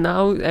way. And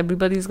now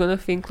everybody's gonna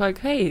think like,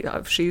 hey,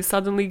 she's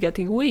suddenly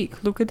getting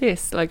weak. Look at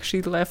this. Like, she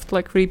left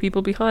like 3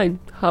 people behind.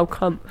 How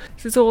come?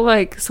 So it's all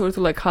like, sort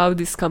of like how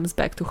this comes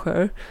back to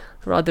her,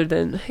 rather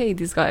than, hey,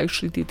 this guy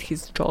actually did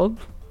his job.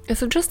 And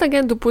so just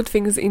again to put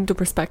things into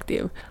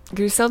perspective,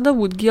 Griselda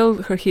would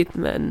give her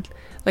hitmen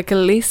like a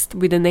list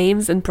with the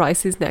names and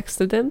prices next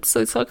to them. So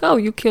it's like, oh,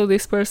 you kill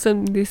this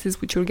person, this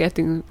is what you're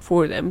getting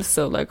for them.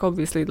 So like,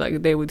 obviously,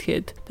 like, they would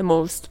hit the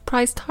most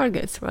price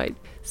targets, right?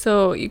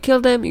 So you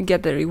kill them, you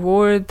get the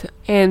reward,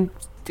 and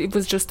it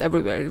was just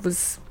everywhere. It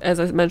was, as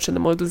I mentioned, the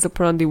modus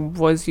operandi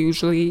was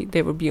usually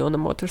they would be on a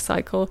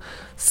motorcycle,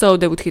 so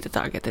they would hit a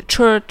target at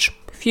church,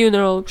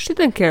 funeral. She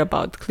didn't care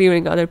about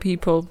clearing other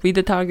people with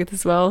the target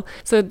as well.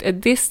 So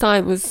at this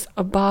time was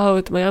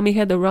about, Miami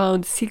had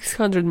around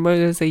 600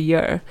 murders a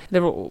year. They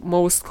were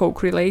most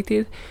coke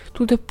related,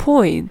 to the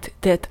point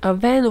that a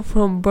van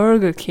from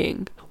Burger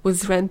King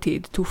was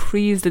rented to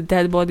freeze the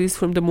dead bodies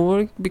from the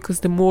morgue, because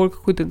the morgue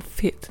couldn't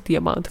fit the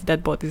amount of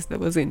dead bodies that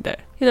was in there.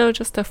 You know,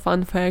 just a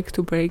fun fact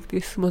to break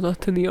this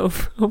monotony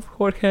of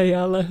Jorge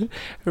Ayala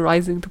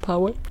rising to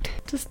power.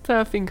 Just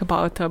think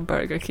about a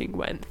Burger King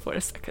van for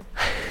a second.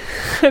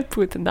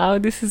 But now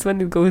this is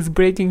when it goes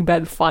Breaking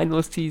Bad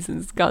final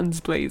seasons, guns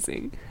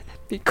blazing.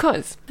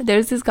 Because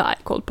there's this guy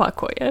called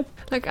Paco, yeah?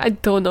 Like, I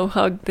don't know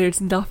how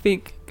there's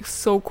nothing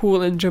so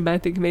cool and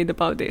dramatic made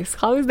about this.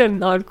 How is there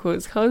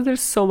Narcos? How is there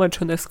so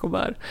much on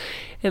Escobar?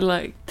 And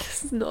like,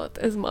 this is not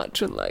as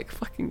much on like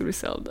fucking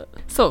Griselda.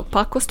 So,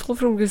 Paco stole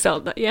from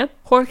Griselda, yeah?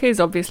 Jorge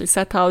is obviously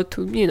set out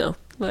to, you know,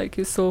 like,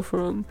 you stole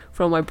from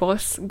my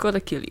boss,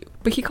 gotta kill you.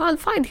 But he can't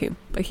find him.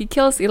 But he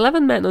kills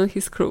 11 men on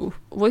his crew.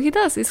 What he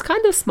does is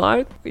kind of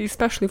smart,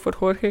 especially for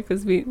Jorge,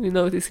 because we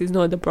notice he's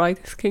not the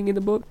brightest king in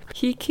the book.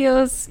 He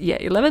kills,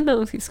 11 men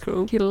on his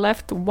crew. He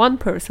left 1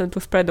 person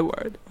to spread the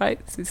word, right?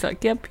 So it's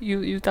like, yep,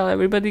 you tell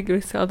everybody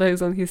Griselda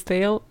is on his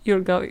tail,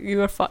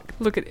 you're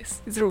fucked. Look at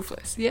this. It's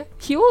ruthless, yeah?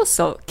 He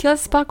also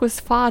kills Paco's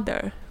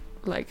father,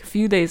 like a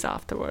few days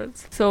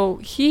afterwards. So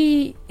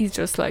he is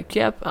just like,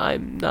 yep,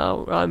 I'm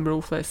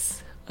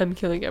ruthless. I'm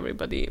killing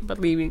everybody, but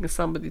leaving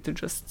somebody to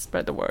just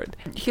spread the word.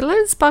 He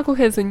learns Paco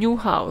has a new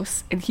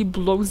house and he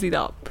blows it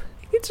up.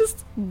 He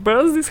just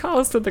burns this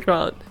house to the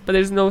ground, but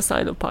there's no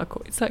sign of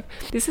Paco. It's like,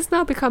 this is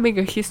now becoming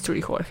a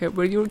history, Jorge,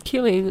 where you're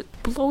killing,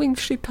 blowing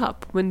shit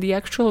up when the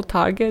actual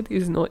target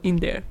is not in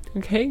there.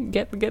 Okay,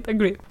 get a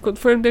grip.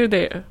 Confirm they're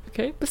there.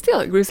 Okay, but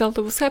still,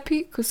 Griselda was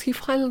happy because he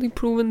finally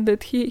proven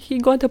that he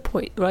got a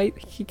point, right?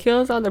 He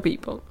kills other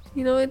people.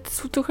 You know, it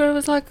to her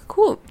was like,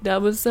 cool,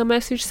 that was a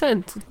message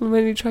sent. When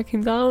we track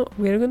him down,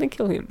 we're gonna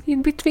kill him.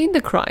 In between the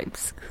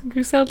crimes,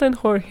 Griselda and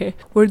Jorge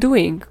were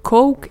doing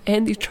coke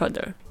and each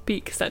other.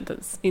 Peak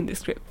sentence in the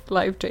script,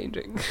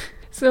 life-changing.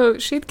 So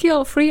she'd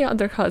killed 3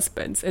 other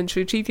husbands and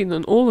she cheated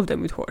on all of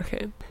them with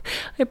Jorge.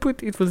 I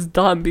put it was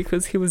dumb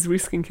because he was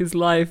risking his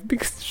life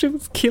because she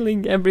was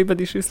killing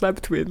everybody she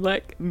slept with.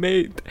 Like,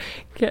 mate,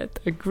 get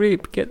a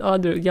grip, get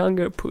other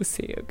younger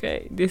pussy,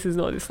 okay? This is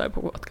not this type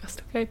of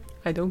podcast, okay?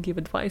 I don't give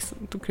advice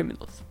to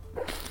criminals.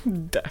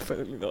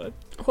 Definitely not.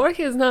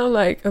 Jorge is now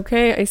like,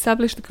 okay, I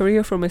established a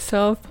career for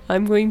myself.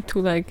 I'm going to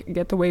like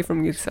get away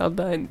from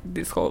Griselda and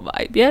this whole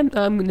vibe. Yeah,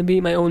 I'm gonna be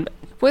my own man.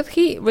 What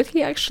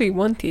he actually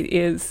wanted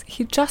is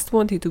he just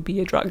wanted to be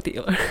a drug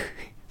dealer.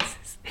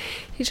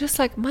 He's just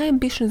like, my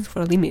ambitions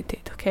were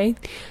limited, okay?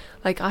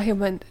 Like, I have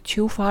went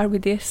too far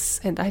with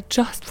this and I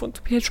just want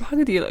to be a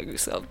drug dealer,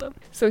 Griselda.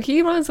 So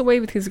he runs away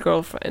with his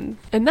girlfriend.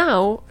 And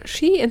now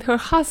she and her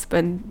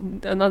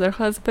husband, another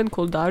husband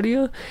called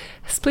Dario,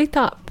 split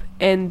up.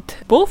 And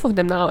both of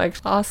them now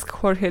actually ask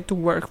Jorge to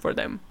work for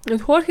them.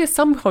 And Jorge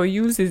somehow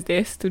uses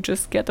this to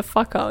just get the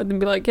fuck out and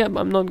be like, yeah,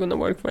 I'm not gonna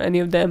work for any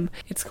of them.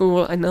 It's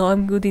cool. I know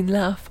I'm good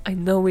enough. I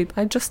know it.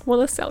 I just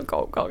wanna sell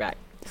coke, okay?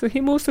 So he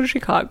moves to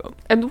Chicago.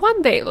 And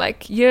one day,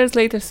 like years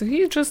later, so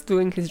he's just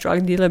doing his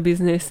drug dealer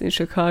business in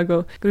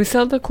Chicago.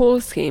 Griselda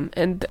calls him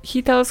and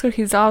he tells her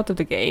he's out of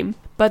the game.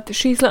 But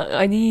she's like,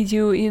 I need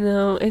you, you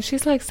know. And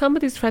she's like,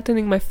 somebody's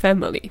threatening my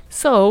family.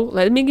 So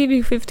let me give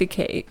you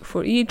 50k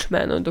for each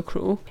man on the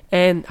crew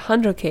and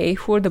 100k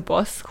for the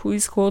boss, who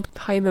is called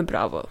Jaime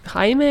Bravo.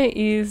 Jaime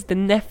is the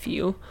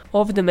nephew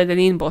of the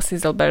Medellin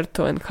bosses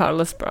Alberto and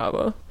Carlos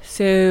Bravo.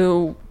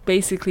 So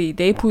basically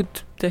they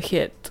put the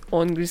hit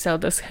on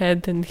Griselda's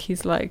head and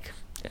he's like,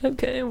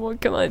 okay,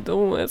 what can I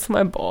do? It's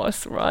my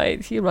boss,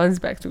 right? He runs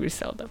back to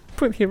Griselda.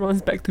 But he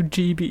runs back to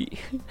GB.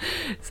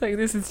 It's like,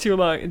 this is too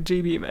long.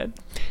 GB, man.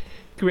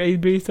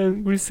 Great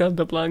Britain,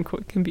 Griselda Blanco,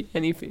 it can be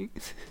anything.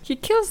 He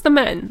kills the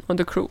man on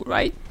the crew,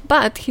 right?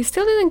 But he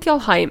still didn't kill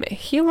Jaime.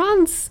 He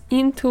runs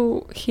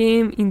into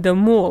him in the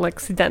mall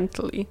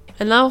accidentally.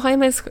 And now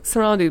Jaime is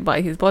surrounded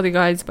by his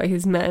bodyguards, by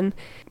his men.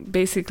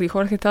 Basically,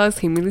 Jorge tells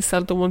him,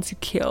 Griselda wants you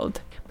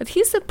killed. But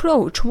his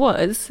approach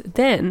was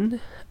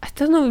then, I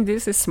don't know if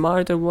this is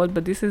smart or what,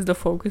 but this is the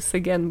focus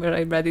again where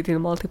I read it in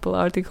multiple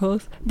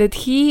articles, that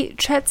he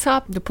chats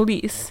up the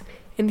police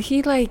and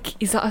he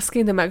like is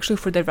asking them actually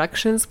for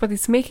directions, but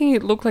it's making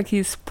it look like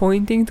he's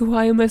pointing to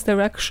Jaime's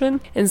direction,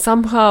 and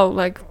somehow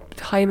like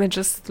Jaime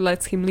just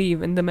lets him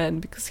leave and the man,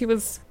 because he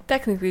was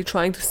technically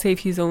trying to save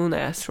his own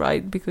ass,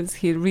 right? Because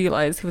he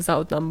realized he was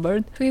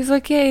outnumbered. So he's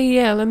like,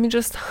 yeah, let me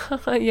just,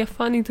 yeah,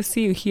 funny to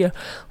see you here.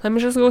 Let me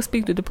just go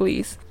speak to the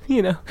police.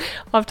 You know,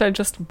 after I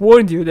just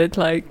warned you that,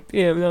 like,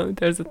 you know,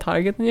 there's a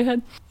target in your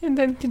head. And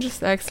then he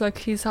just acts like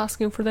he's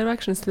asking for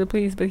directions to the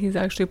police, but he's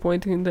actually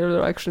pointing in their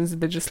directions.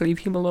 They just leave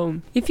him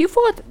alone. If you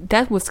thought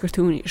that was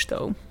cartoonish,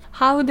 though,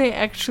 how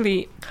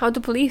the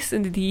police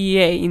and the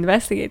DEA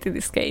investigated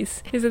this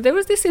case is that there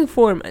was this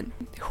informant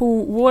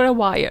who wore a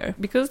wire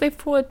because they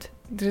thought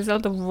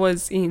Griselda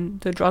was in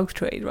the drug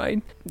trade,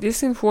 right?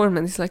 This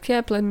informant is like,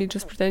 yep, let me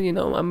just pretend, you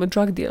know, I'm a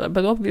drug dealer.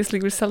 But obviously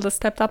Griselda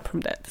stepped up from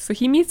that. So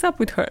he meets up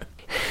with her.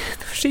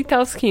 She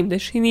tells him that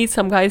she needs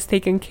some guys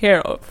taken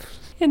care of.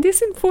 And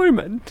this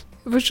informant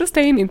was just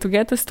aiming to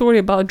get a story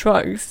about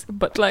drugs.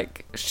 But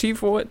like, she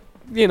thought,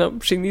 you know,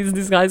 she needs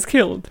these guys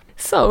killed.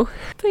 So,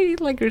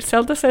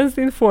 Griselda sends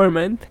the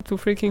informant to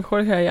freaking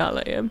Jorge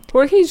Ayala, yeah?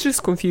 Jorge is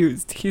just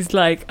confused. He's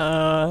like,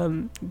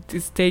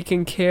 it's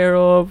taken care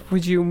of,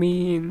 what do you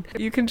mean?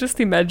 You can just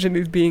imagine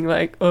it being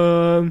like,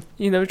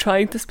 you know,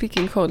 trying to speak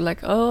in code, like,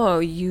 oh,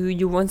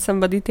 you want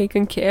somebody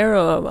taken care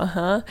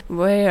of,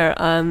 where?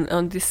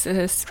 On this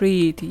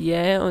street,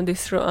 yeah, on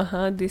this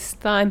road, this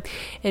time.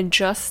 And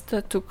just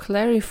to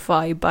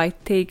clarify, by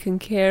taken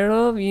care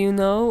of, you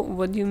know,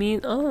 what do you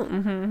mean? Oh,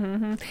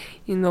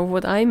 you know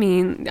what I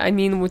mean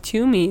what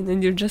you mean.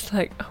 And you're just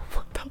like, oh,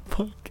 what the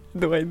fuck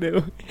do I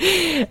do?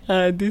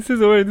 This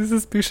is already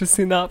suspicious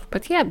enough.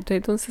 But yeah, they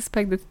don't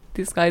suspect that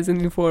this guy's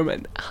an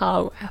informant.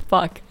 How?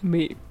 Fuck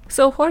me.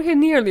 So Jorge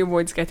nearly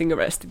avoids getting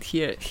arrested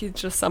here. He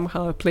just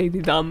somehow played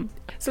it dumb.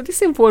 So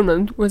this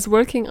informant was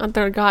working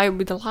under a guy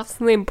with the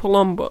last name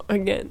Palombo.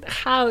 Again,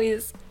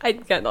 I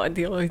cannot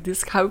deal with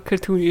this, how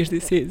cartoonish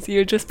this is.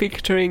 You're just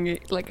picturing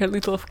it like a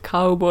little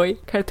cowboy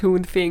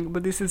cartoon thing,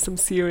 but this is some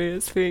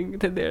serious thing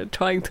that they're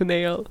trying to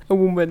nail a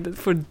woman that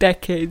for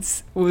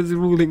decades was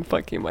ruling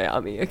fucking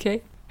Miami,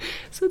 okay?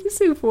 So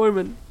this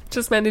informant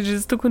just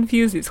manages to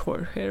confuse this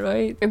Jorge,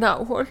 right? And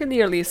now Jorge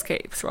nearly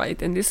escapes,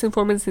 right? And this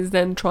informant is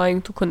then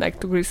trying to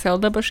connect to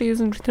Griselda, but she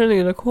isn't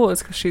returning the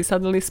calls because she's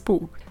suddenly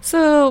spooked.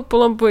 So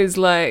Palumbo is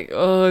like,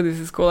 oh, this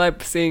is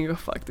collapsing, oh,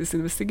 fuck this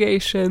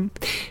investigation.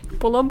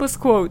 Palumbo's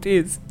quote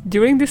is,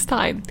 during this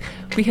time,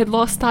 we had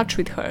lost touch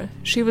with her.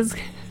 She was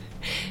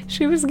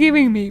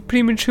giving me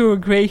premature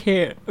grey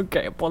hair.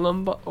 Okay,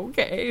 Palumbo,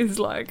 okay, it's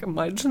like,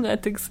 my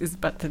genetics is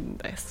better than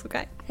this,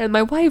 okay? And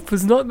my wife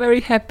was not very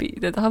happy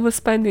that I was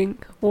spending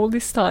all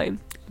this time,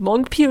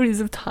 long periods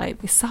of time,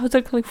 in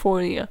Southern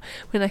California,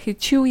 when I had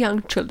 2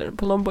 young children.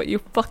 Palumbo, you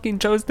fucking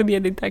chose to be a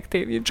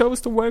detective. You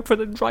chose to work for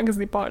the drugs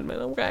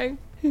department, okay?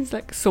 He's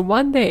like, so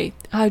one day,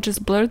 I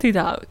just blurted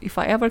out, if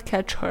I ever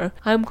catch her,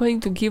 I'm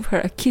going to give her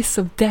a kiss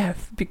of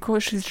death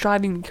because she's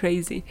driving me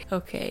crazy.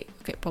 Okay,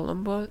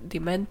 Palumbo,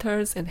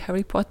 Dementors and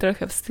Harry Potter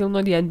have still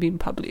not yet been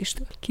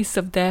published. Kiss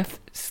of death,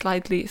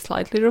 slightly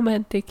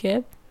romantic,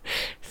 yeah?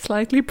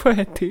 Slightly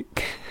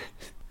poetic.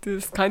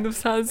 This kind of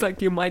sounds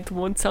like you might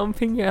want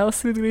something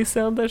else with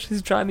Griselda.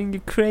 She's driving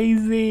you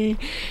crazy.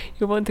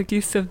 You want a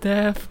kiss of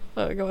death.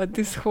 Oh god,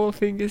 this whole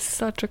thing is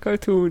such a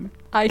cartoon.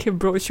 I have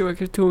brought you a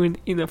cartoon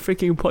in a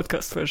freaking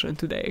podcast version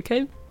today,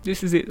 okay?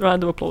 This is it.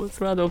 Round of applause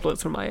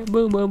for Maya.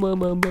 Boom, boom, boom,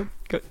 boom, boom.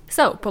 Good.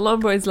 So,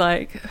 Palumbo is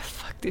like,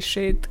 fuck this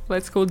shit,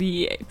 let's call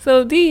DEA.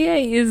 So,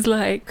 DEA is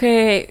like,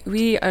 okay,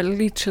 we are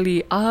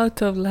literally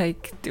out of,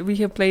 like, we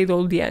have played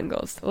all the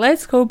angles.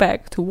 Let's go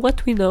back to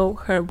what we know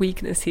her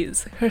weakness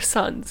is. Her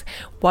sons.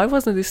 Why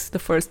wasn't this the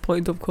first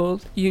point of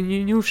call? You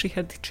knew she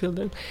had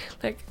children.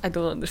 Like, I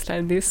don't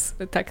understand this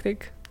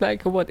tactic.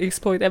 Like, what,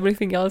 exploit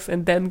everything else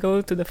and then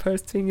go to the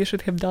first thing you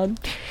should have done?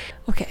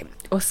 Okay,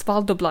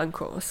 Osvaldo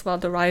Blanco.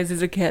 Osvaldo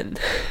rises again.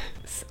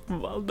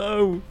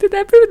 Osvaldo. Did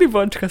everybody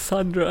watch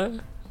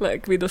Cassandra?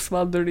 Like, with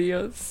Osvaldo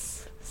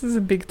Rios? This is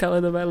a big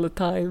telenovela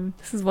time.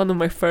 This is one of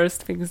my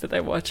first things that I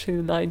watched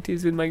in the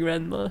 90s with my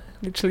grandma.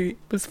 Literally,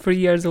 was 3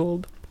 years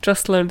old.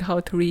 Just learned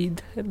how to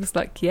read. It was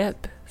like,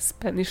 yep,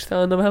 Spanish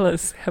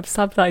telenovelas have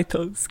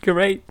subtitles.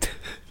 Great.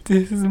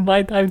 This is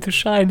my time to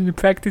shine and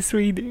practice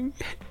reading.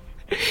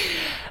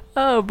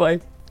 Oh boy.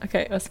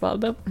 Okay,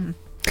 Osvaldo.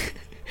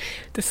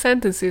 The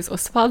sentence is,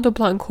 Osvaldo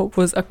Blanco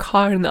was a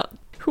car nut.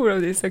 Who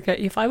wrote this? Okay,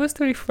 if I was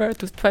to refer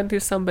to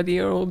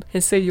 20-somebody-year-old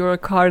and say you're a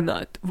car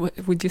nut,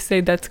 would you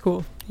say that's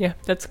cool? Yeah,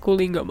 that's cool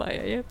lingo,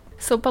 Maya, yeah?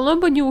 So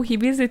Palumbo knew he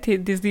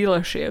visited this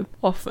dealership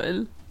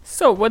often.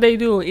 So what they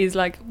do is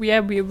like, we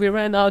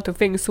ran out of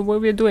things, so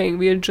what we're doing,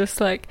 we're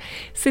just like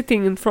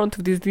sitting in front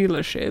of this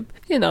dealership,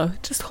 you know,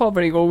 just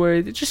hovering over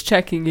it, just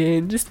checking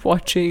in, just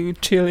watching,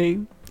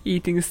 chilling,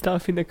 eating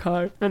stuff in the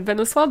car. And when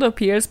Osvaldo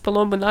appears,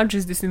 Palumbo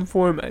nudges this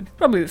informant,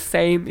 probably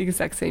the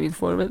exact same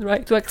informant,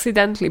 right, to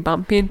accidentally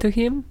bump into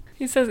him.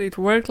 He says it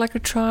worked like a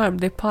charm,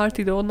 they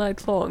partied all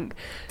night long.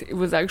 It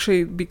was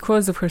actually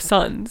because of her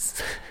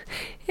sons.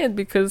 And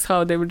because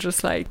how they were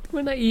just like,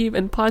 were naive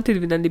and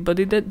partied with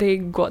anybody, that they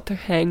got the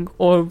hang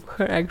of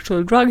her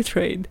actual drug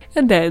trade.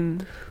 And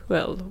then,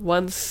 well,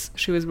 once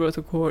she was brought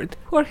to court,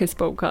 Jorge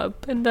spoke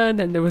up, and then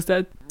there was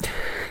that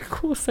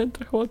call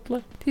center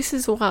hotline. This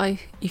is why,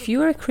 if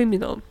you are a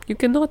criminal, you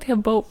cannot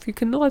have both. You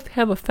cannot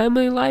have a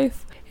family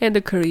life and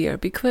a career,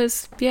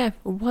 because, yeah,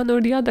 one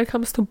or the other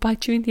comes to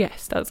bite you in the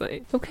ass, doesn't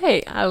it?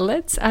 Okay,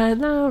 let's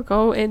now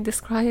go and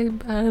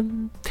describe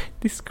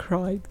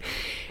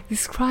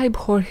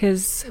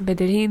Jorge's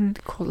Medellin,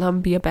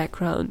 Colombia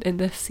background,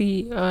 and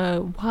see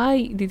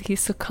why did he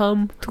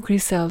succumb to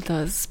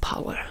Griselda's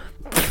power.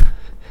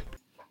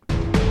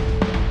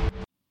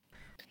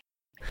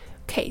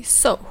 Okay,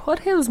 so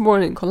Jorge was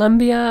born in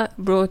Colombia,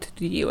 brought to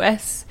the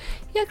US.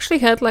 He actually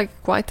had like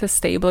quite a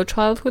stable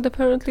childhood,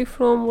 apparently,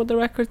 from what the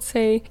records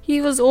say.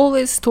 He was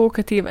always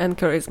talkative and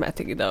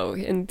charismatic though,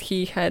 and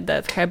he had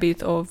that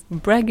habit of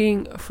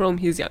bragging from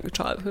his young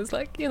childhood.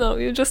 Like, you know,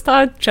 you just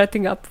start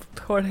chatting up with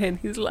Jorge and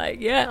he's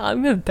like, yeah,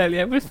 I'm gonna tell you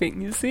everything.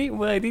 You see,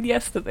 what I did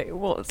yesterday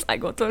was I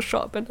got to a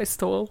shop and I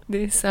stole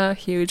this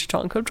huge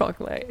chunk of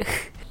chocolate.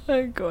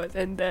 Oh god,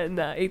 and then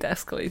it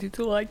escalated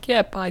to like,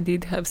 yep, I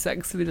did have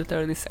sex with the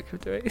attorney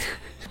secretary.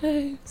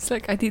 It's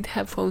like, I did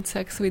have phone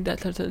sex with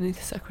that attorney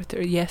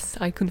secretary. Yes,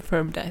 I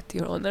confirm that,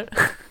 Your Honor.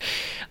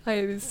 I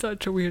am in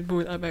such a weird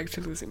mood. I'm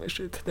actually losing my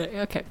shit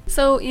today. Okay.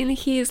 So in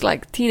his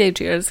like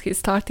teenage years, he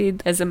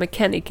started as a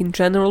mechanic in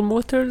General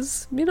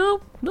Motors. You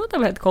know, not a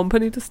bad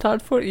company to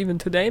start for even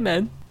today,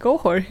 man. Go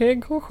Jorge,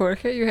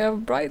 you have a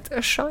bright,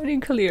 shining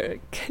career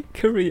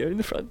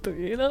in front of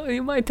you, you know?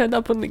 You might end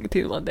up on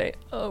LinkedIn one day.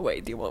 Oh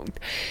wait, you won't.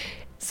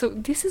 So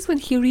this is when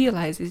he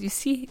realizes, you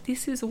see,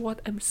 this is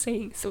what I'm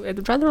saying. So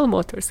at General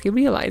Motors, he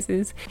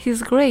realizes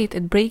he's great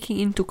at breaking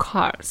into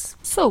cars.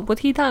 So what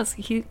he does,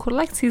 he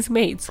collects his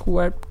mates who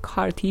are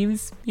car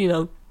thieves, you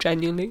know,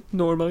 genuinely,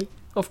 normally,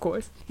 of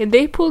course. And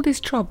they pull this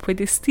job where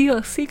they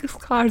steal 6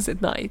 cars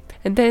at night.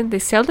 And then they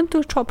sell them to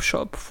a chop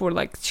shop for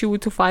like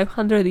 200 to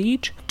 500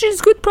 each. Which is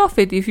good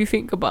profit if you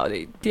think about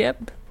it.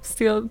 Yep,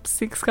 steal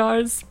 6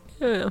 cars.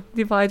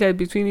 Divided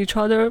between each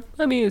other.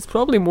 I mean, it's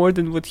probably more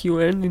than what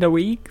you earn in a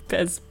week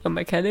as a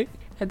mechanic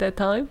at that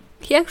time.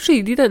 he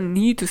actually didn't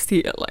need to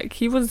steal. Like,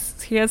 he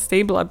had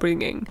stable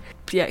upbringing.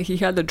 Yeah, he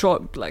had a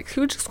job. Like, he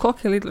was just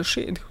cocky little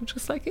shit. He was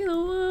just like,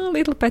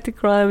 little petty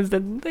crimes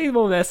that they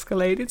won't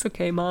escalate. It's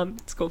okay, mom.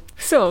 Let's go.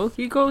 So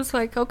he goes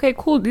like, okay,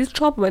 cool. This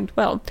job went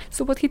well.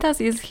 So what he does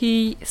is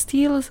he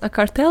steals a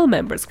cartel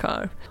member's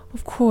car.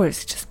 Of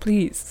course, just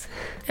please.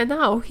 And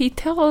now he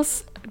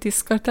tells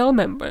this cartel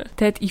member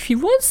that if he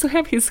wants to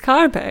have his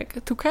car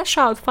back, to cash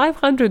out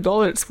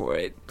 $500 for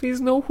it. Please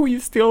know who you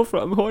steal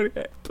from,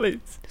 Jorge,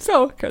 please.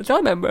 So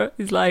cartel member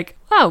is like,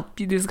 wow,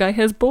 this guy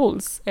has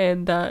balls,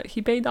 and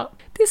he paid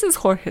up. This is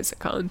Jorge's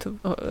account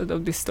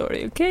of this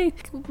story, okay?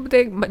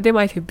 They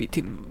might have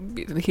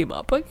beaten him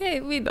up,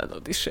 okay? We don't know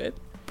this shit.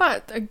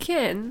 But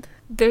again,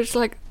 there's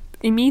like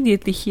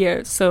immediately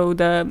here, so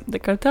the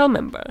cartel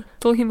member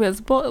told him his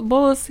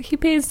balls, he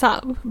pays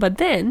up, but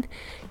then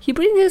he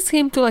brings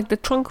him to like the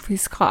trunk of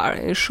his car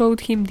and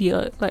showed him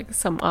the like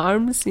some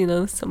arms,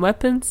 some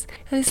weapons,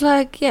 and he's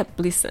like, yep,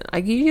 listen,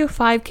 I give you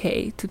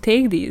 $5,000 to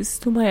take these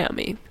to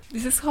Miami.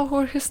 This is how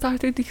Jorge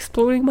started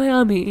exploring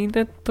Miami in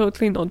that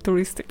totally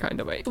non-touristic kind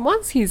of way.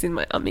 Once he's in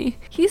Miami,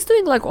 he's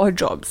doing like odd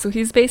jobs. So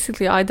he's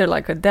basically either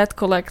like a debt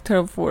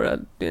collector for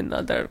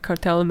another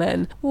cartel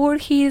man, or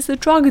he is a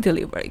drug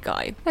delivery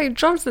guy. Like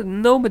jobs that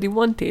nobody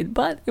wanted,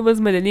 but it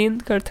was Medellin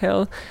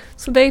cartel,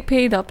 so they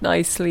paid up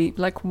nicely,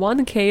 like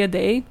 $1,000 a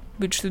day,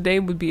 which today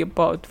would be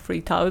about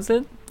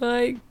 3,000.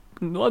 Like,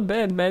 not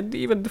bad, man,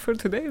 even for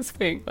today's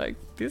thing. Like,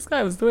 this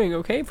guy was doing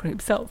okay for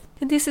himself.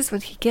 And this is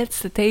when he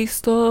gets the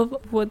taste of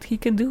what he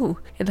can do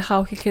and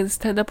how he can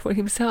stand up for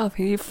himself.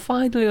 And he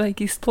finally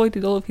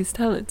exploited all of his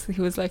talents. And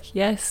he was like,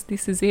 yes,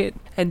 this is it.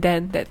 And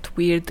then that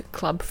weird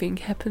club thing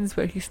happens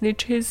where he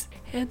snitches,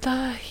 and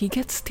he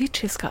gets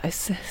stitches,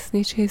 guys.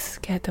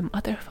 Snitches get the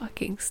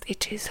motherfucking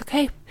stitches,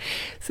 okay?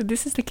 So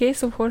this is the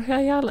case of Jorge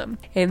Ayala.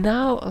 And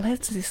now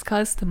let's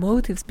discuss the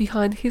motives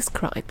behind his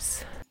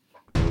crimes.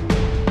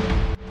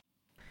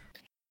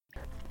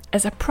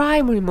 As a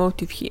primary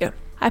motive here,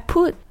 I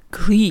put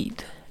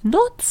greed.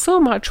 Not so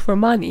much for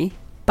money,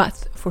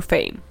 but for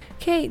fame.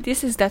 Okay,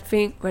 this is that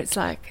thing where it's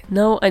like,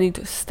 no, I need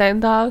to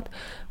stand out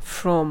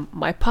from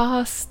my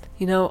past.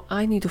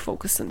 I need to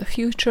focus on the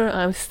future.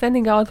 I'm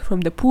standing out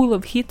from the pool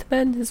of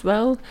hitmen as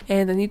well,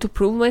 and I need to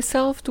prove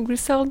myself to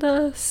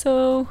Griselda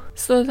so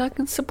that I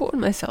can support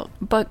myself.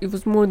 But it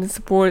was more than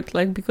support,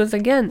 because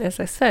again, as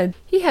I said,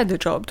 he had a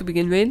job to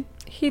begin with.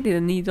 He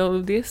didn't need all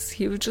of this.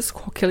 He was just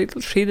cocky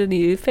little shit that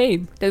needed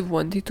fame, that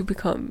wanted to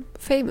become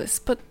famous.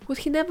 But what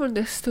he never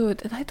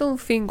understood, and I don't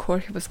think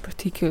Jorge was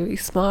particularly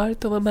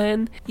smart of a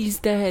man, is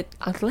that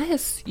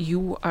unless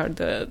you are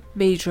the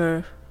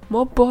major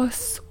mob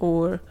boss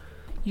or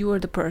you are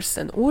the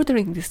person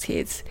ordering these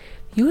hits,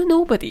 you are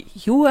nobody.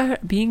 You are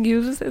being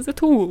used as a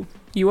tool.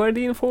 You are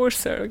the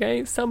enforcer,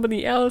 okay?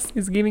 Somebody else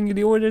is giving you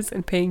the orders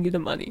and paying you the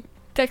money.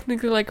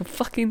 Technically like a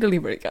fucking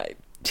delivery guy.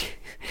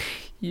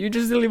 You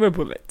just deliver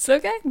bullets,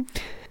 okay?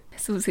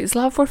 So his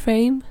love for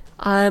fame.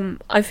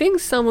 I think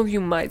some of you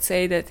might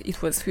say that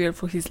it was fear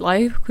for his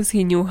life because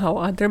he knew how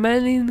other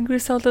men in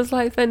Griselda's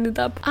life ended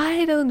up.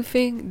 I don't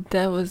think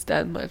that was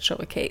that much of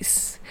a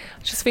case.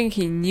 I just think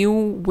he knew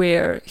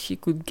where he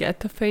could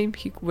get the fame,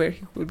 where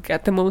he could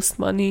get the most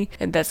money,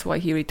 and that's why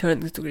he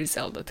returned to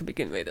Griselda to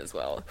begin with as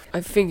well.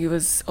 I think it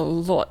was a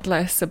lot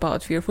less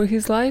about fear for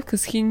his life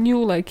because he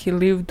knew he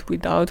lived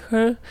without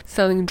her,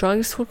 selling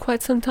drugs for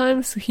quite some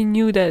time, so he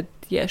knew that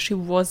she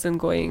wasn't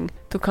going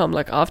to come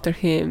after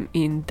him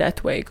in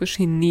that way because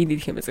she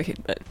needed him as a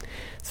hitman.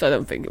 So I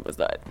don't think it was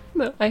that.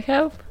 No, I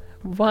have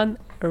one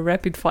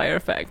rapid fire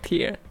fact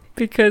here.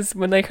 Because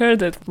when I heard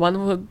that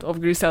one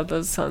of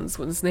Griselda's sons,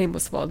 his name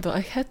was Waldo, I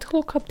had to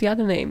look up the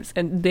other names,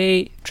 and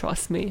they,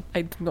 trust me,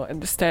 I do not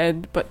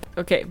understand. But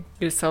okay,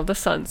 Griselda's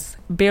sons.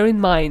 Bear in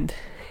mind,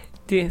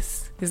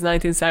 this is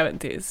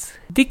 1970s.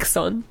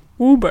 Dixon,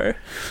 Uber.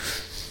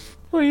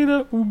 Well,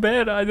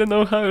 Uber, I don't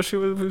know how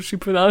she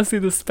pronounced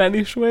it the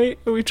Spanish way.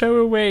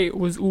 Whichever way,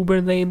 was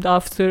Uber named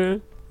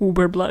after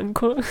Uber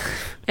Blanco.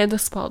 And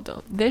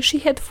Osvaldo. Then she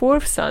had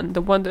fourth son,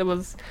 the one that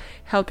was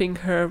helping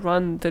her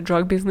run the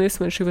drug business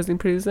when she was in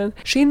prison.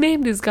 She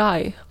named this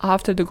guy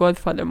after the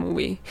Godfather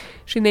movie.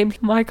 She named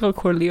him Michael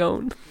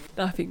Corleone.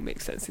 Nothing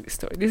makes sense in this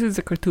story. This is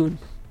a cartoon.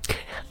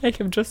 I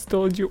have just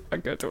told you a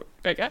cartoon,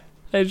 okay?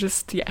 Let's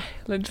just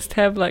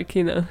have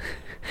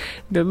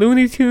the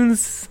Looney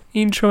Tunes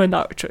intro and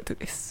outro to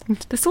this.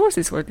 The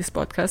sources for this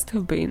podcast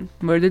have been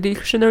Murder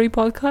Dictionary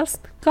Podcast,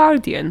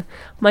 Guardian,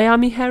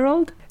 Miami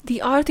Herald,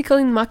 the article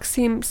in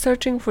Maxim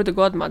Searching for the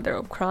Godmother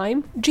of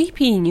Crime,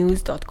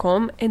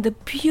 gpnews.com, and the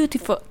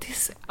beautiful...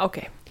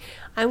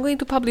 I'm going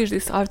to publish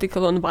this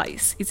article on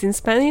Vice. It's in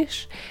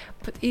Spanish,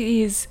 but it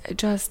is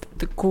just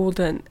the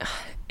golden...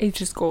 It's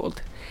just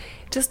gold.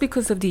 Just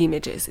because of the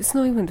images. It's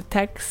not even the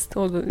text,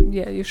 although,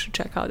 you should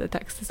check out the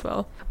text as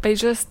well.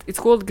 But it's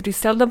called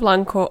Griselda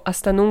Blanco,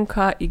 Hasta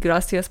Nunca y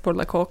Gracias por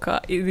la Coca.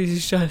 It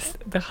is just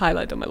the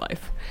highlight of my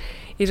life.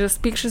 It's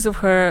just pictures of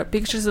her,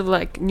 pictures of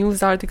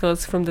news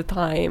articles from the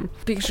time,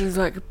 pictures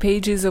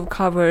pages of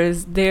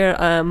covers, their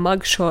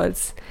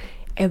mugshots,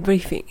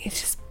 everything is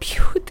just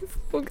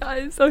beautiful,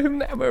 guys. I have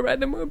never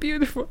read a more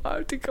beautiful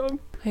article.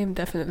 I am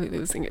definitely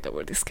losing it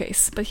over this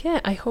case. But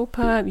yeah, I hope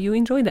you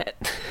enjoyed that.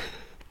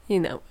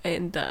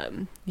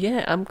 And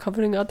yeah, I'm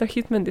covering other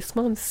Hitmen this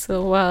month,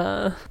 so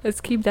let's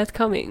keep that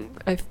coming.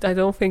 I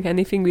don't think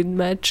anything would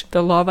match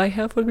the love I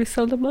have for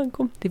Griselda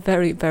Blanco. The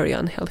very, very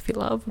unhealthy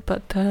love,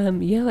 but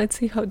yeah, let's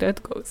see how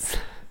that goes.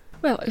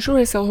 Well, I sure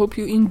as hell hope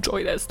you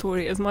enjoyed that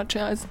story as much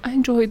as I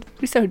enjoyed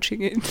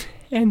researching it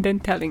and then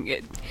telling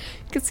it.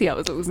 You can see I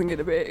was losing it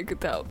a bit, you could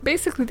tell.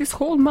 Basically, this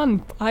whole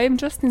month, I am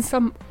just in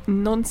some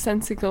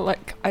nonsensical,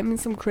 I'm in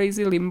some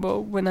crazy limbo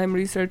when I'm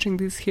researching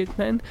this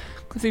Hitman,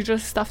 because it's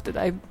just stuff that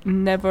I've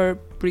never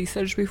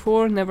researched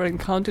before, never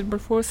encountered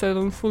before, so I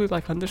don't fully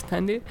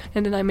understand it.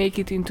 And then I make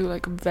it into a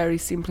very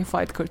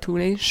simplified,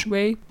 cartoonish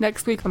way.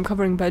 Next week, I'm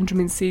covering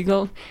Benjamin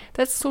Siegel.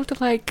 That's sort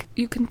of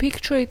you can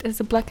picture it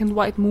as a black and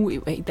white movie.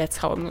 Wait, that's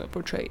how I'm gonna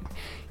portray it,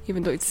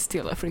 even though it's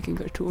still a freaking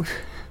cartoon.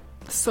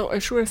 So I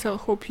sure as hell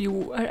hope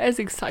you are as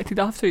excited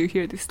after you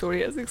hear this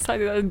story as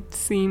excited as it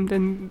seemed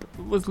and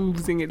was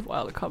losing it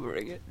while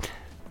covering it.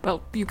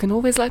 Well, you can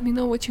always let me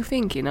know what you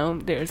think,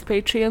 There's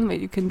Patreon where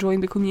you can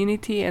join the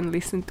community and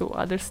listen to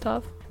other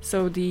stuff.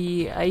 So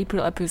the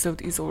April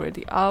episode is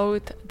already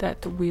out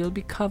that we'll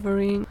be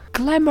covering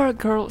Glamour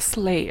Girl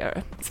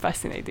Slayer. It's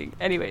fascinating.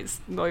 Anyways,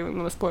 not even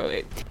gonna spoil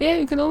it. But yeah,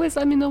 you can always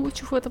let me know what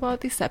you thought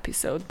about this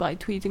episode by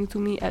tweeting to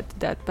me at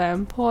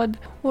thatbampod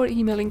or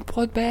emailing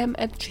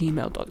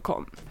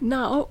podbam@gmail.com.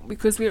 Now,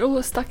 because we're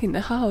all stuck in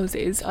the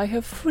houses, I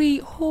have 3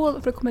 whole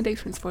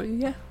recommendations for you,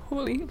 yeah?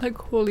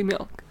 Holy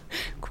milk.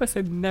 Of course,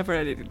 I never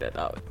edited that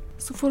out.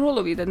 So for all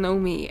of you that know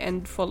me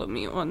and follow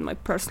me on my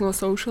personal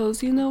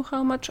socials, you know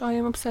how much I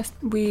am obsessed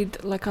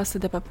with La Casa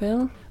de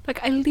Papel.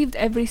 I lived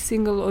every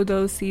single of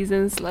those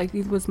seasons like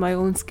it was my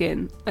own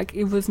skin.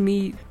 It was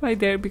me right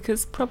there,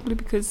 probably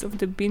because of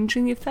the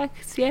binging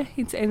effects. Yeah,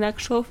 it's an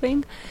actual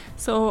thing.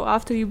 So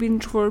after you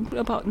binge for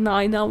about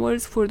 9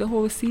 hours for the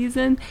whole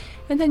season,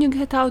 and then you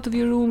get out of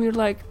your room, you're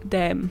like,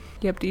 damn,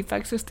 yep, the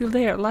effects are still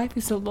there. Life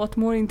is a lot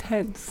more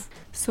intense.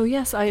 So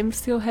yes, I am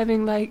still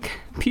having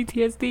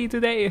PTSD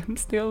today. I'm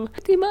still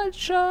pretty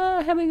much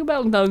having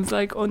meltdowns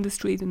on the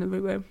street and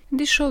everywhere. And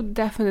this show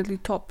definitely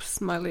tops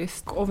my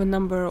list of a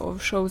number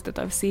of shows that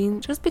I've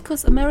seen, just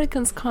because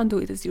Americans can't do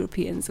it as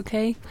Europeans,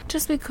 okay?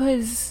 Just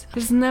because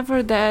there's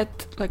never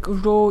that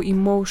raw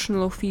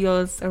emotional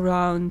feels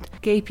around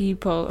gay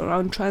people,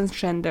 around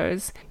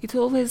transgenders. It's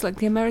always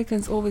the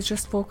Americans always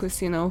just focus,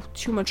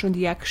 too much on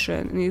the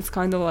action, and it's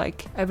kind of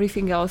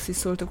everything else is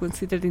sort of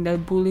considered in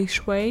that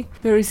bullish way.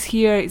 Whereas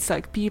here it's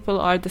people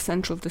are the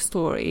center of the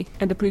story,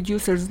 and the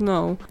producers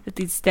know that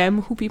it's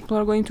them who people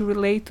are going to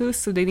relate to,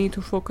 so they need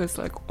to focus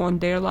on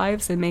their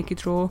lives and make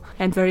it raw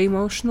and very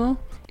emotional.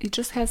 It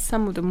just has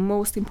some of the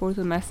most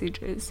important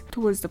messages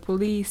towards the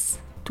police,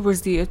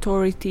 towards the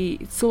authority.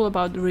 It's all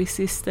about the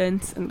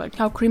resistance and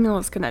how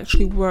criminals can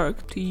actually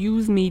work to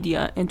use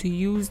media and to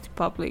use the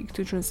public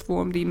to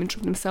transform the image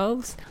of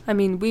themselves. I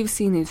mean, we've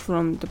seen it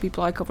from the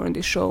people I cover on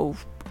this show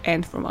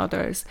and from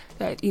others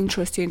that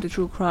interest you into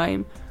true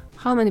crime.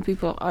 How many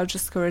people are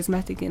just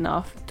charismatic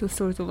enough to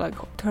sort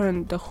of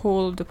turn the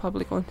whole of the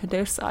public onto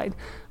their side?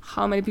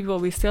 How many people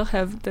we still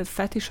have that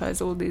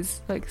fetishize all these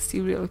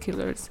serial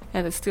killers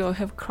and that still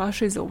have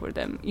crushes over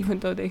them, even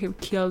though they have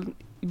killed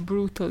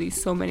brutally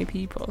so many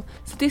people.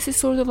 So this is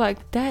sort of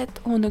that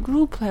on a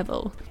group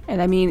level.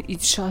 And I mean,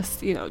 it's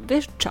just,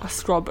 they're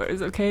just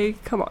robbers, okay?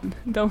 Come on,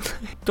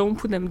 don't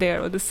put them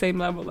there on the same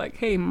level.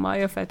 Hey,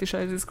 Maya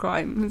fetishizes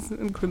crimes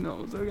and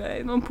criminals,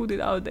 okay? Don't put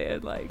it out there.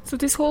 So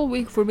this whole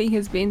week for me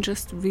has been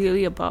just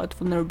really about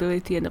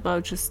vulnerability and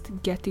about just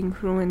getting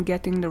through and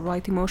getting the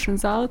right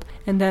emotions out.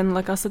 And then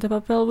La Casa de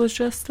Papel was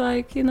just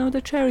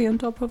the cherry on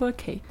top of a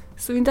cake.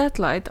 So in that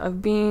light,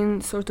 I've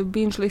been sort of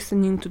binge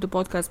listening to the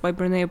podcast by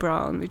Brené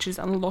Brown, which is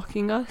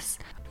Unlocking Us.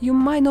 You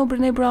might know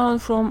Brené Brown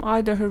from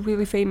either her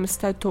really famous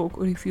TED Talk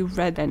or if you've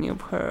read any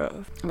of her,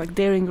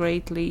 Daring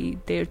Greatly,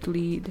 Dare to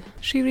Lead.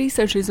 She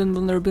researches on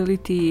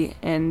vulnerability,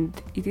 and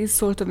it is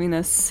sort of in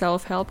a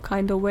self-help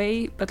kind of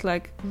way, but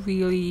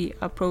really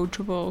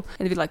approachable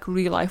and with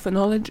real life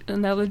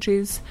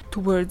analogies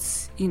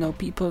towards,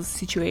 people's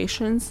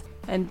situations.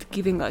 And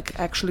giving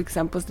actual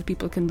examples that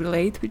people can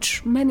relate,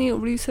 which many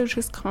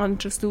researchers can't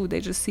just do. They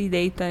just see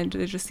data and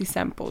they just see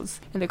samples,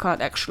 and they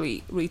can't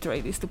actually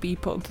reiterate this to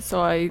people.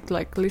 So I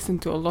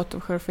listened to a lot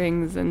of her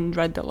things and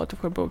read a lot of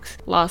her books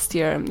last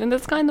year, and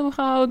that's kind of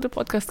how the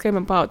podcast came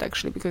about,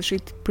 actually, because she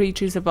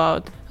preaches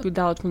about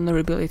without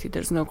vulnerability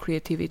there's no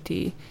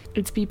creativity.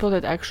 It's people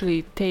that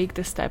actually take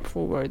the step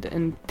forward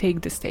and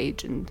take the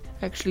stage and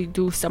actually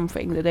do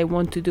something that they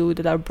want to do,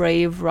 that are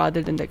brave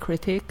rather than their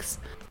critics.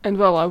 And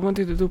well, I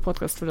wanted to do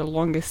podcasts for the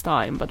longest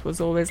time, but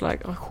was always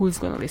who's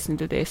gonna listen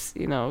to this?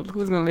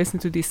 Who's gonna listen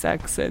to this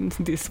accent,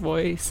 this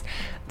voice,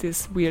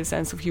 this weird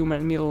sense of humor,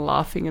 and me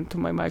laughing into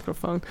my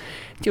microphone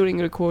during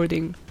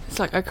recording? It's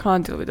like, I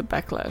can't deal with the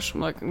backlash.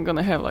 I'm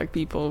gonna have like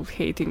people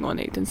hating on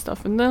it and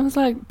stuff. And then I was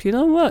like, you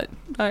know what?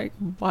 Like,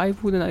 why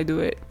wouldn't I do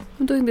it?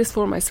 I'm doing this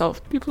for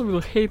myself. People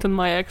will hate on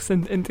my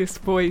accent and this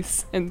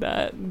voice and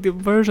the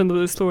version of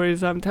the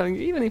stories I'm telling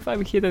you, even if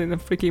I'm hidden in a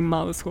freaking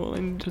mouse hole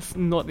and just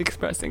not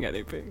expressing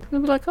anything.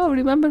 They'll be like, oh,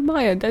 remember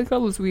Maya? That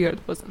girl was weird,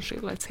 wasn't she?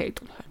 Let's hate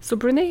on her. So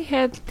Brene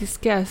had this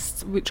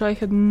guest, which I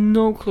had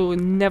no clue,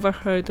 never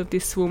heard of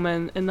this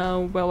woman, and now,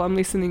 well, I'm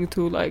listening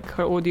to like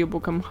her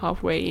audiobook. I'm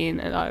halfway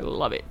in and I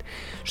love it.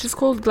 She's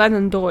called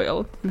Glennon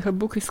Doyle and her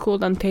book is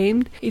called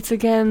Untamed. It's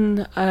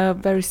again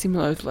very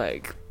similar to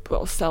like,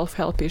 well,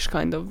 self-helpish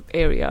kind of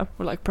area,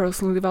 or like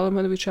personal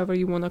development, whichever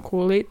you want to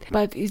call it.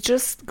 But it's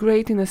just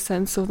great in a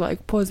sense of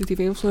like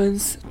positive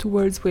influence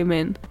towards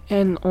women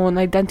and on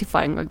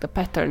identifying like the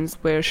patterns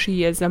where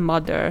she as a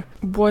mother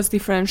was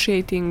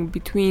differentiating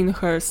between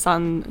her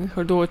son and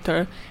her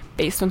daughter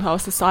based on how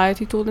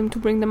society told them to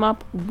bring them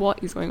up.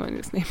 What is going on in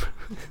this neighborhood?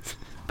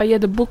 But yeah,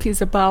 the book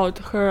is about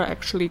her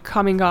actually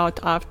coming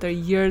out after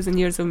years and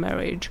years of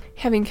marriage,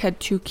 having had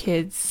 2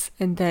 kids,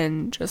 and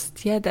then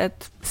just, yeah,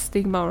 that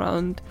stigma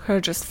around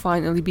her just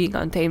finally being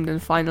untamed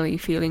and finally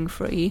feeling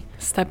free,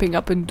 stepping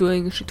up and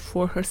doing shit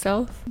for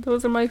herself.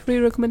 Those are my 3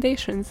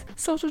 recommendations.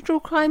 Sort of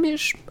true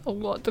crime-ish, a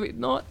lot of it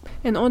not.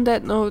 And on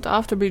that note,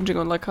 after binging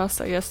on La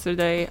Casa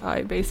yesterday,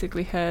 I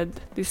basically had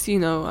this,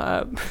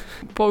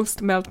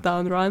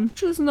 post-meltdown run,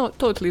 which was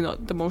totally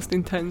not the most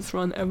intense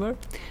run ever.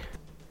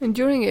 And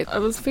during it, I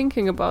was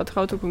thinking about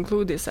how to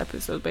conclude this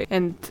episode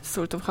and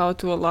sort of how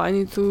to align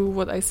it to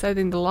what I said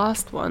in the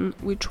last one,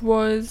 which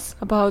was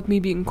about me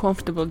being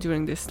comfortable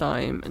during this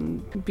time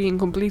and being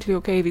completely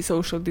okay with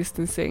social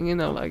distancing,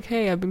 like,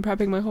 hey, I've been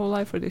prepping my whole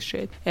life for this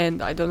shit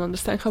and I don't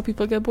understand how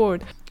people get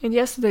bored. And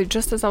yesterday,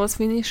 just as I was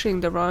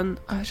finishing the run,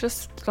 I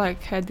just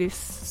like had this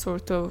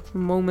sort of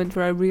moment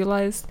where I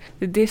realized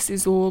that this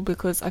is all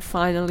because I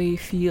finally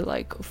feel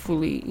like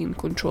fully in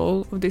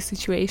control of this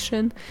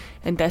situation,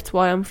 and that's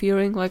why I'm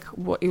fearing like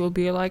what it will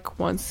be like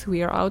once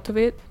we are out of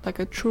it. Like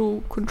a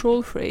true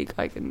control freak,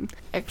 I can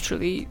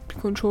actually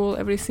control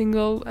every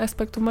single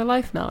aspect of my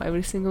life now,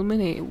 every single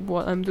minute,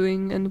 what I'm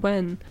doing and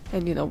when,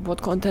 and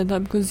what content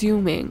I'm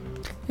consuming,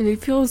 and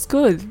it feels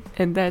good,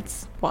 and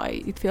that's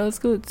why it feels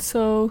good.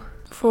 So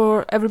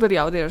for everybody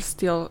out there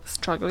still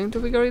struggling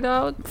to figure it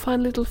out,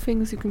 find little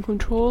things you can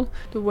control.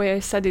 The way I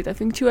said it, I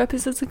think 2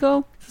 episodes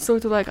ago,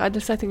 sort of like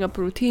either setting up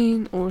a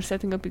routine or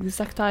setting up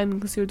exact time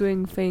because you're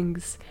doing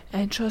things,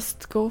 and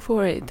just go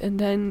for it. And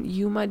then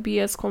you might be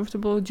as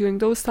comfortable during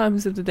those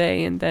times of the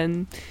day, and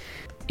then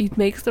it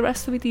makes the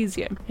rest of it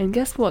easier. And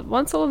guess what?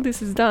 Once all of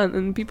this is done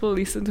and people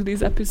listen to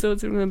these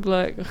episodes, they're gonna be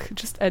like,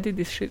 just edit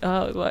this shit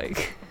out.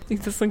 Like,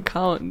 it doesn't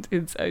count.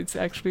 It's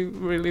actually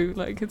really,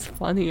 like, it's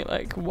funny.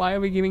 Like, why are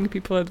we giving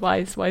people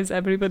advice? Why is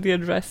everybody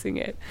addressing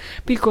it?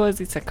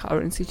 Because it's a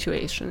current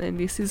situation, and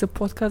this is a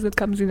podcast that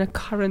comes in a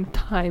current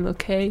time,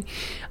 okay?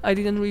 I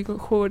didn't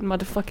record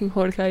motherfucking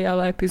Jorge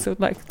Ayala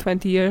episode like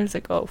 20 years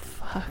ago.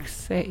 Fuck's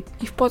sake.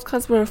 If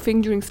podcasts were a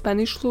thing during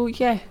Spanish flu,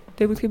 yeah,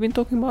 they would have been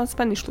talking about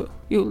Spanish flu.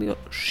 You little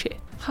shit.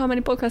 How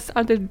many podcasts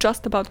are there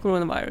just about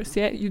coronavirus?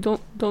 Yeah, you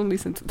don't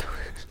listen to them.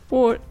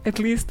 Or at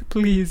least,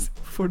 please,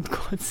 for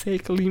God's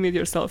sake, limit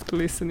yourself to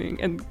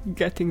listening and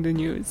getting the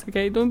news,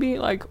 okay? Don't be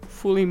like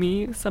fully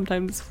me,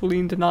 sometimes fully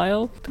in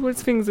denial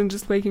towards things and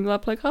just waking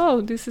up like,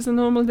 oh, this is a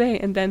normal day,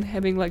 and then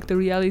having like the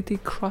reality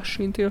crush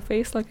into your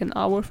face like an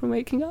hour from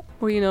waking up,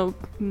 or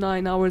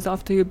 9 hours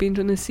after you binge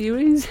on a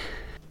series.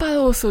 But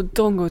also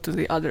don't go to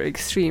the other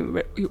extreme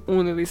where you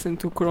only listen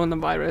to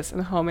coronavirus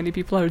and how many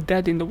people are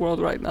dead in the world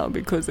right now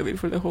because of it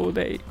for the whole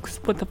day. Because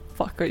what the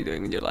fuck are you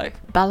doing with your life?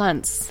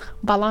 Balance.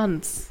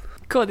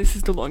 God, this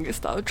is the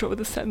longest outro of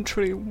the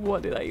century.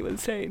 What did I even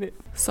say in it?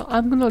 So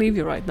I'm gonna leave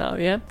you right now,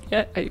 yeah?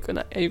 Yeah, are you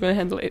gonna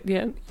handle it?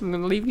 Yeah? I'm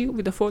gonna leave you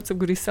with the thoughts of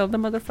Griselda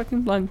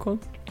motherfucking Blanco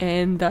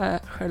and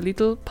her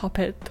little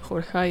puppet,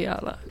 Jorge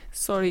Ayala.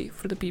 Sorry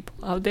for the people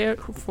out there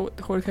who thought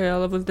Jorge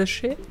Ayala was the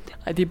shit.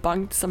 I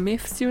debunked some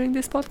myths during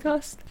this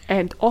podcast.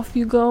 And off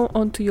you go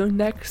onto your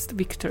next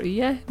victory,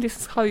 yeah? This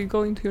is how you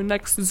go into your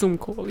next Zoom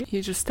call.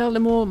 You just tell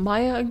them all,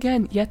 Maya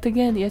yet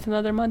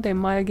another Monday,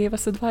 Maya gave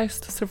us advice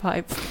to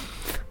survive.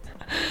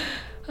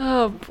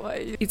 Oh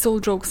boy. It's all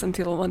jokes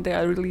until one day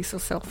I release a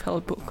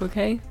self-help book,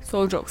 okay? It's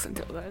all jokes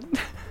until then.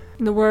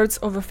 In the words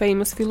of a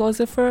famous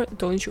philosopher,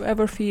 don't you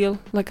ever feel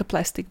like a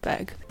plastic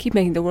bag. Keep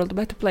making the world a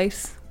better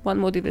place, one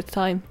motive at a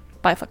time.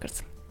 Bye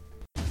fuckers.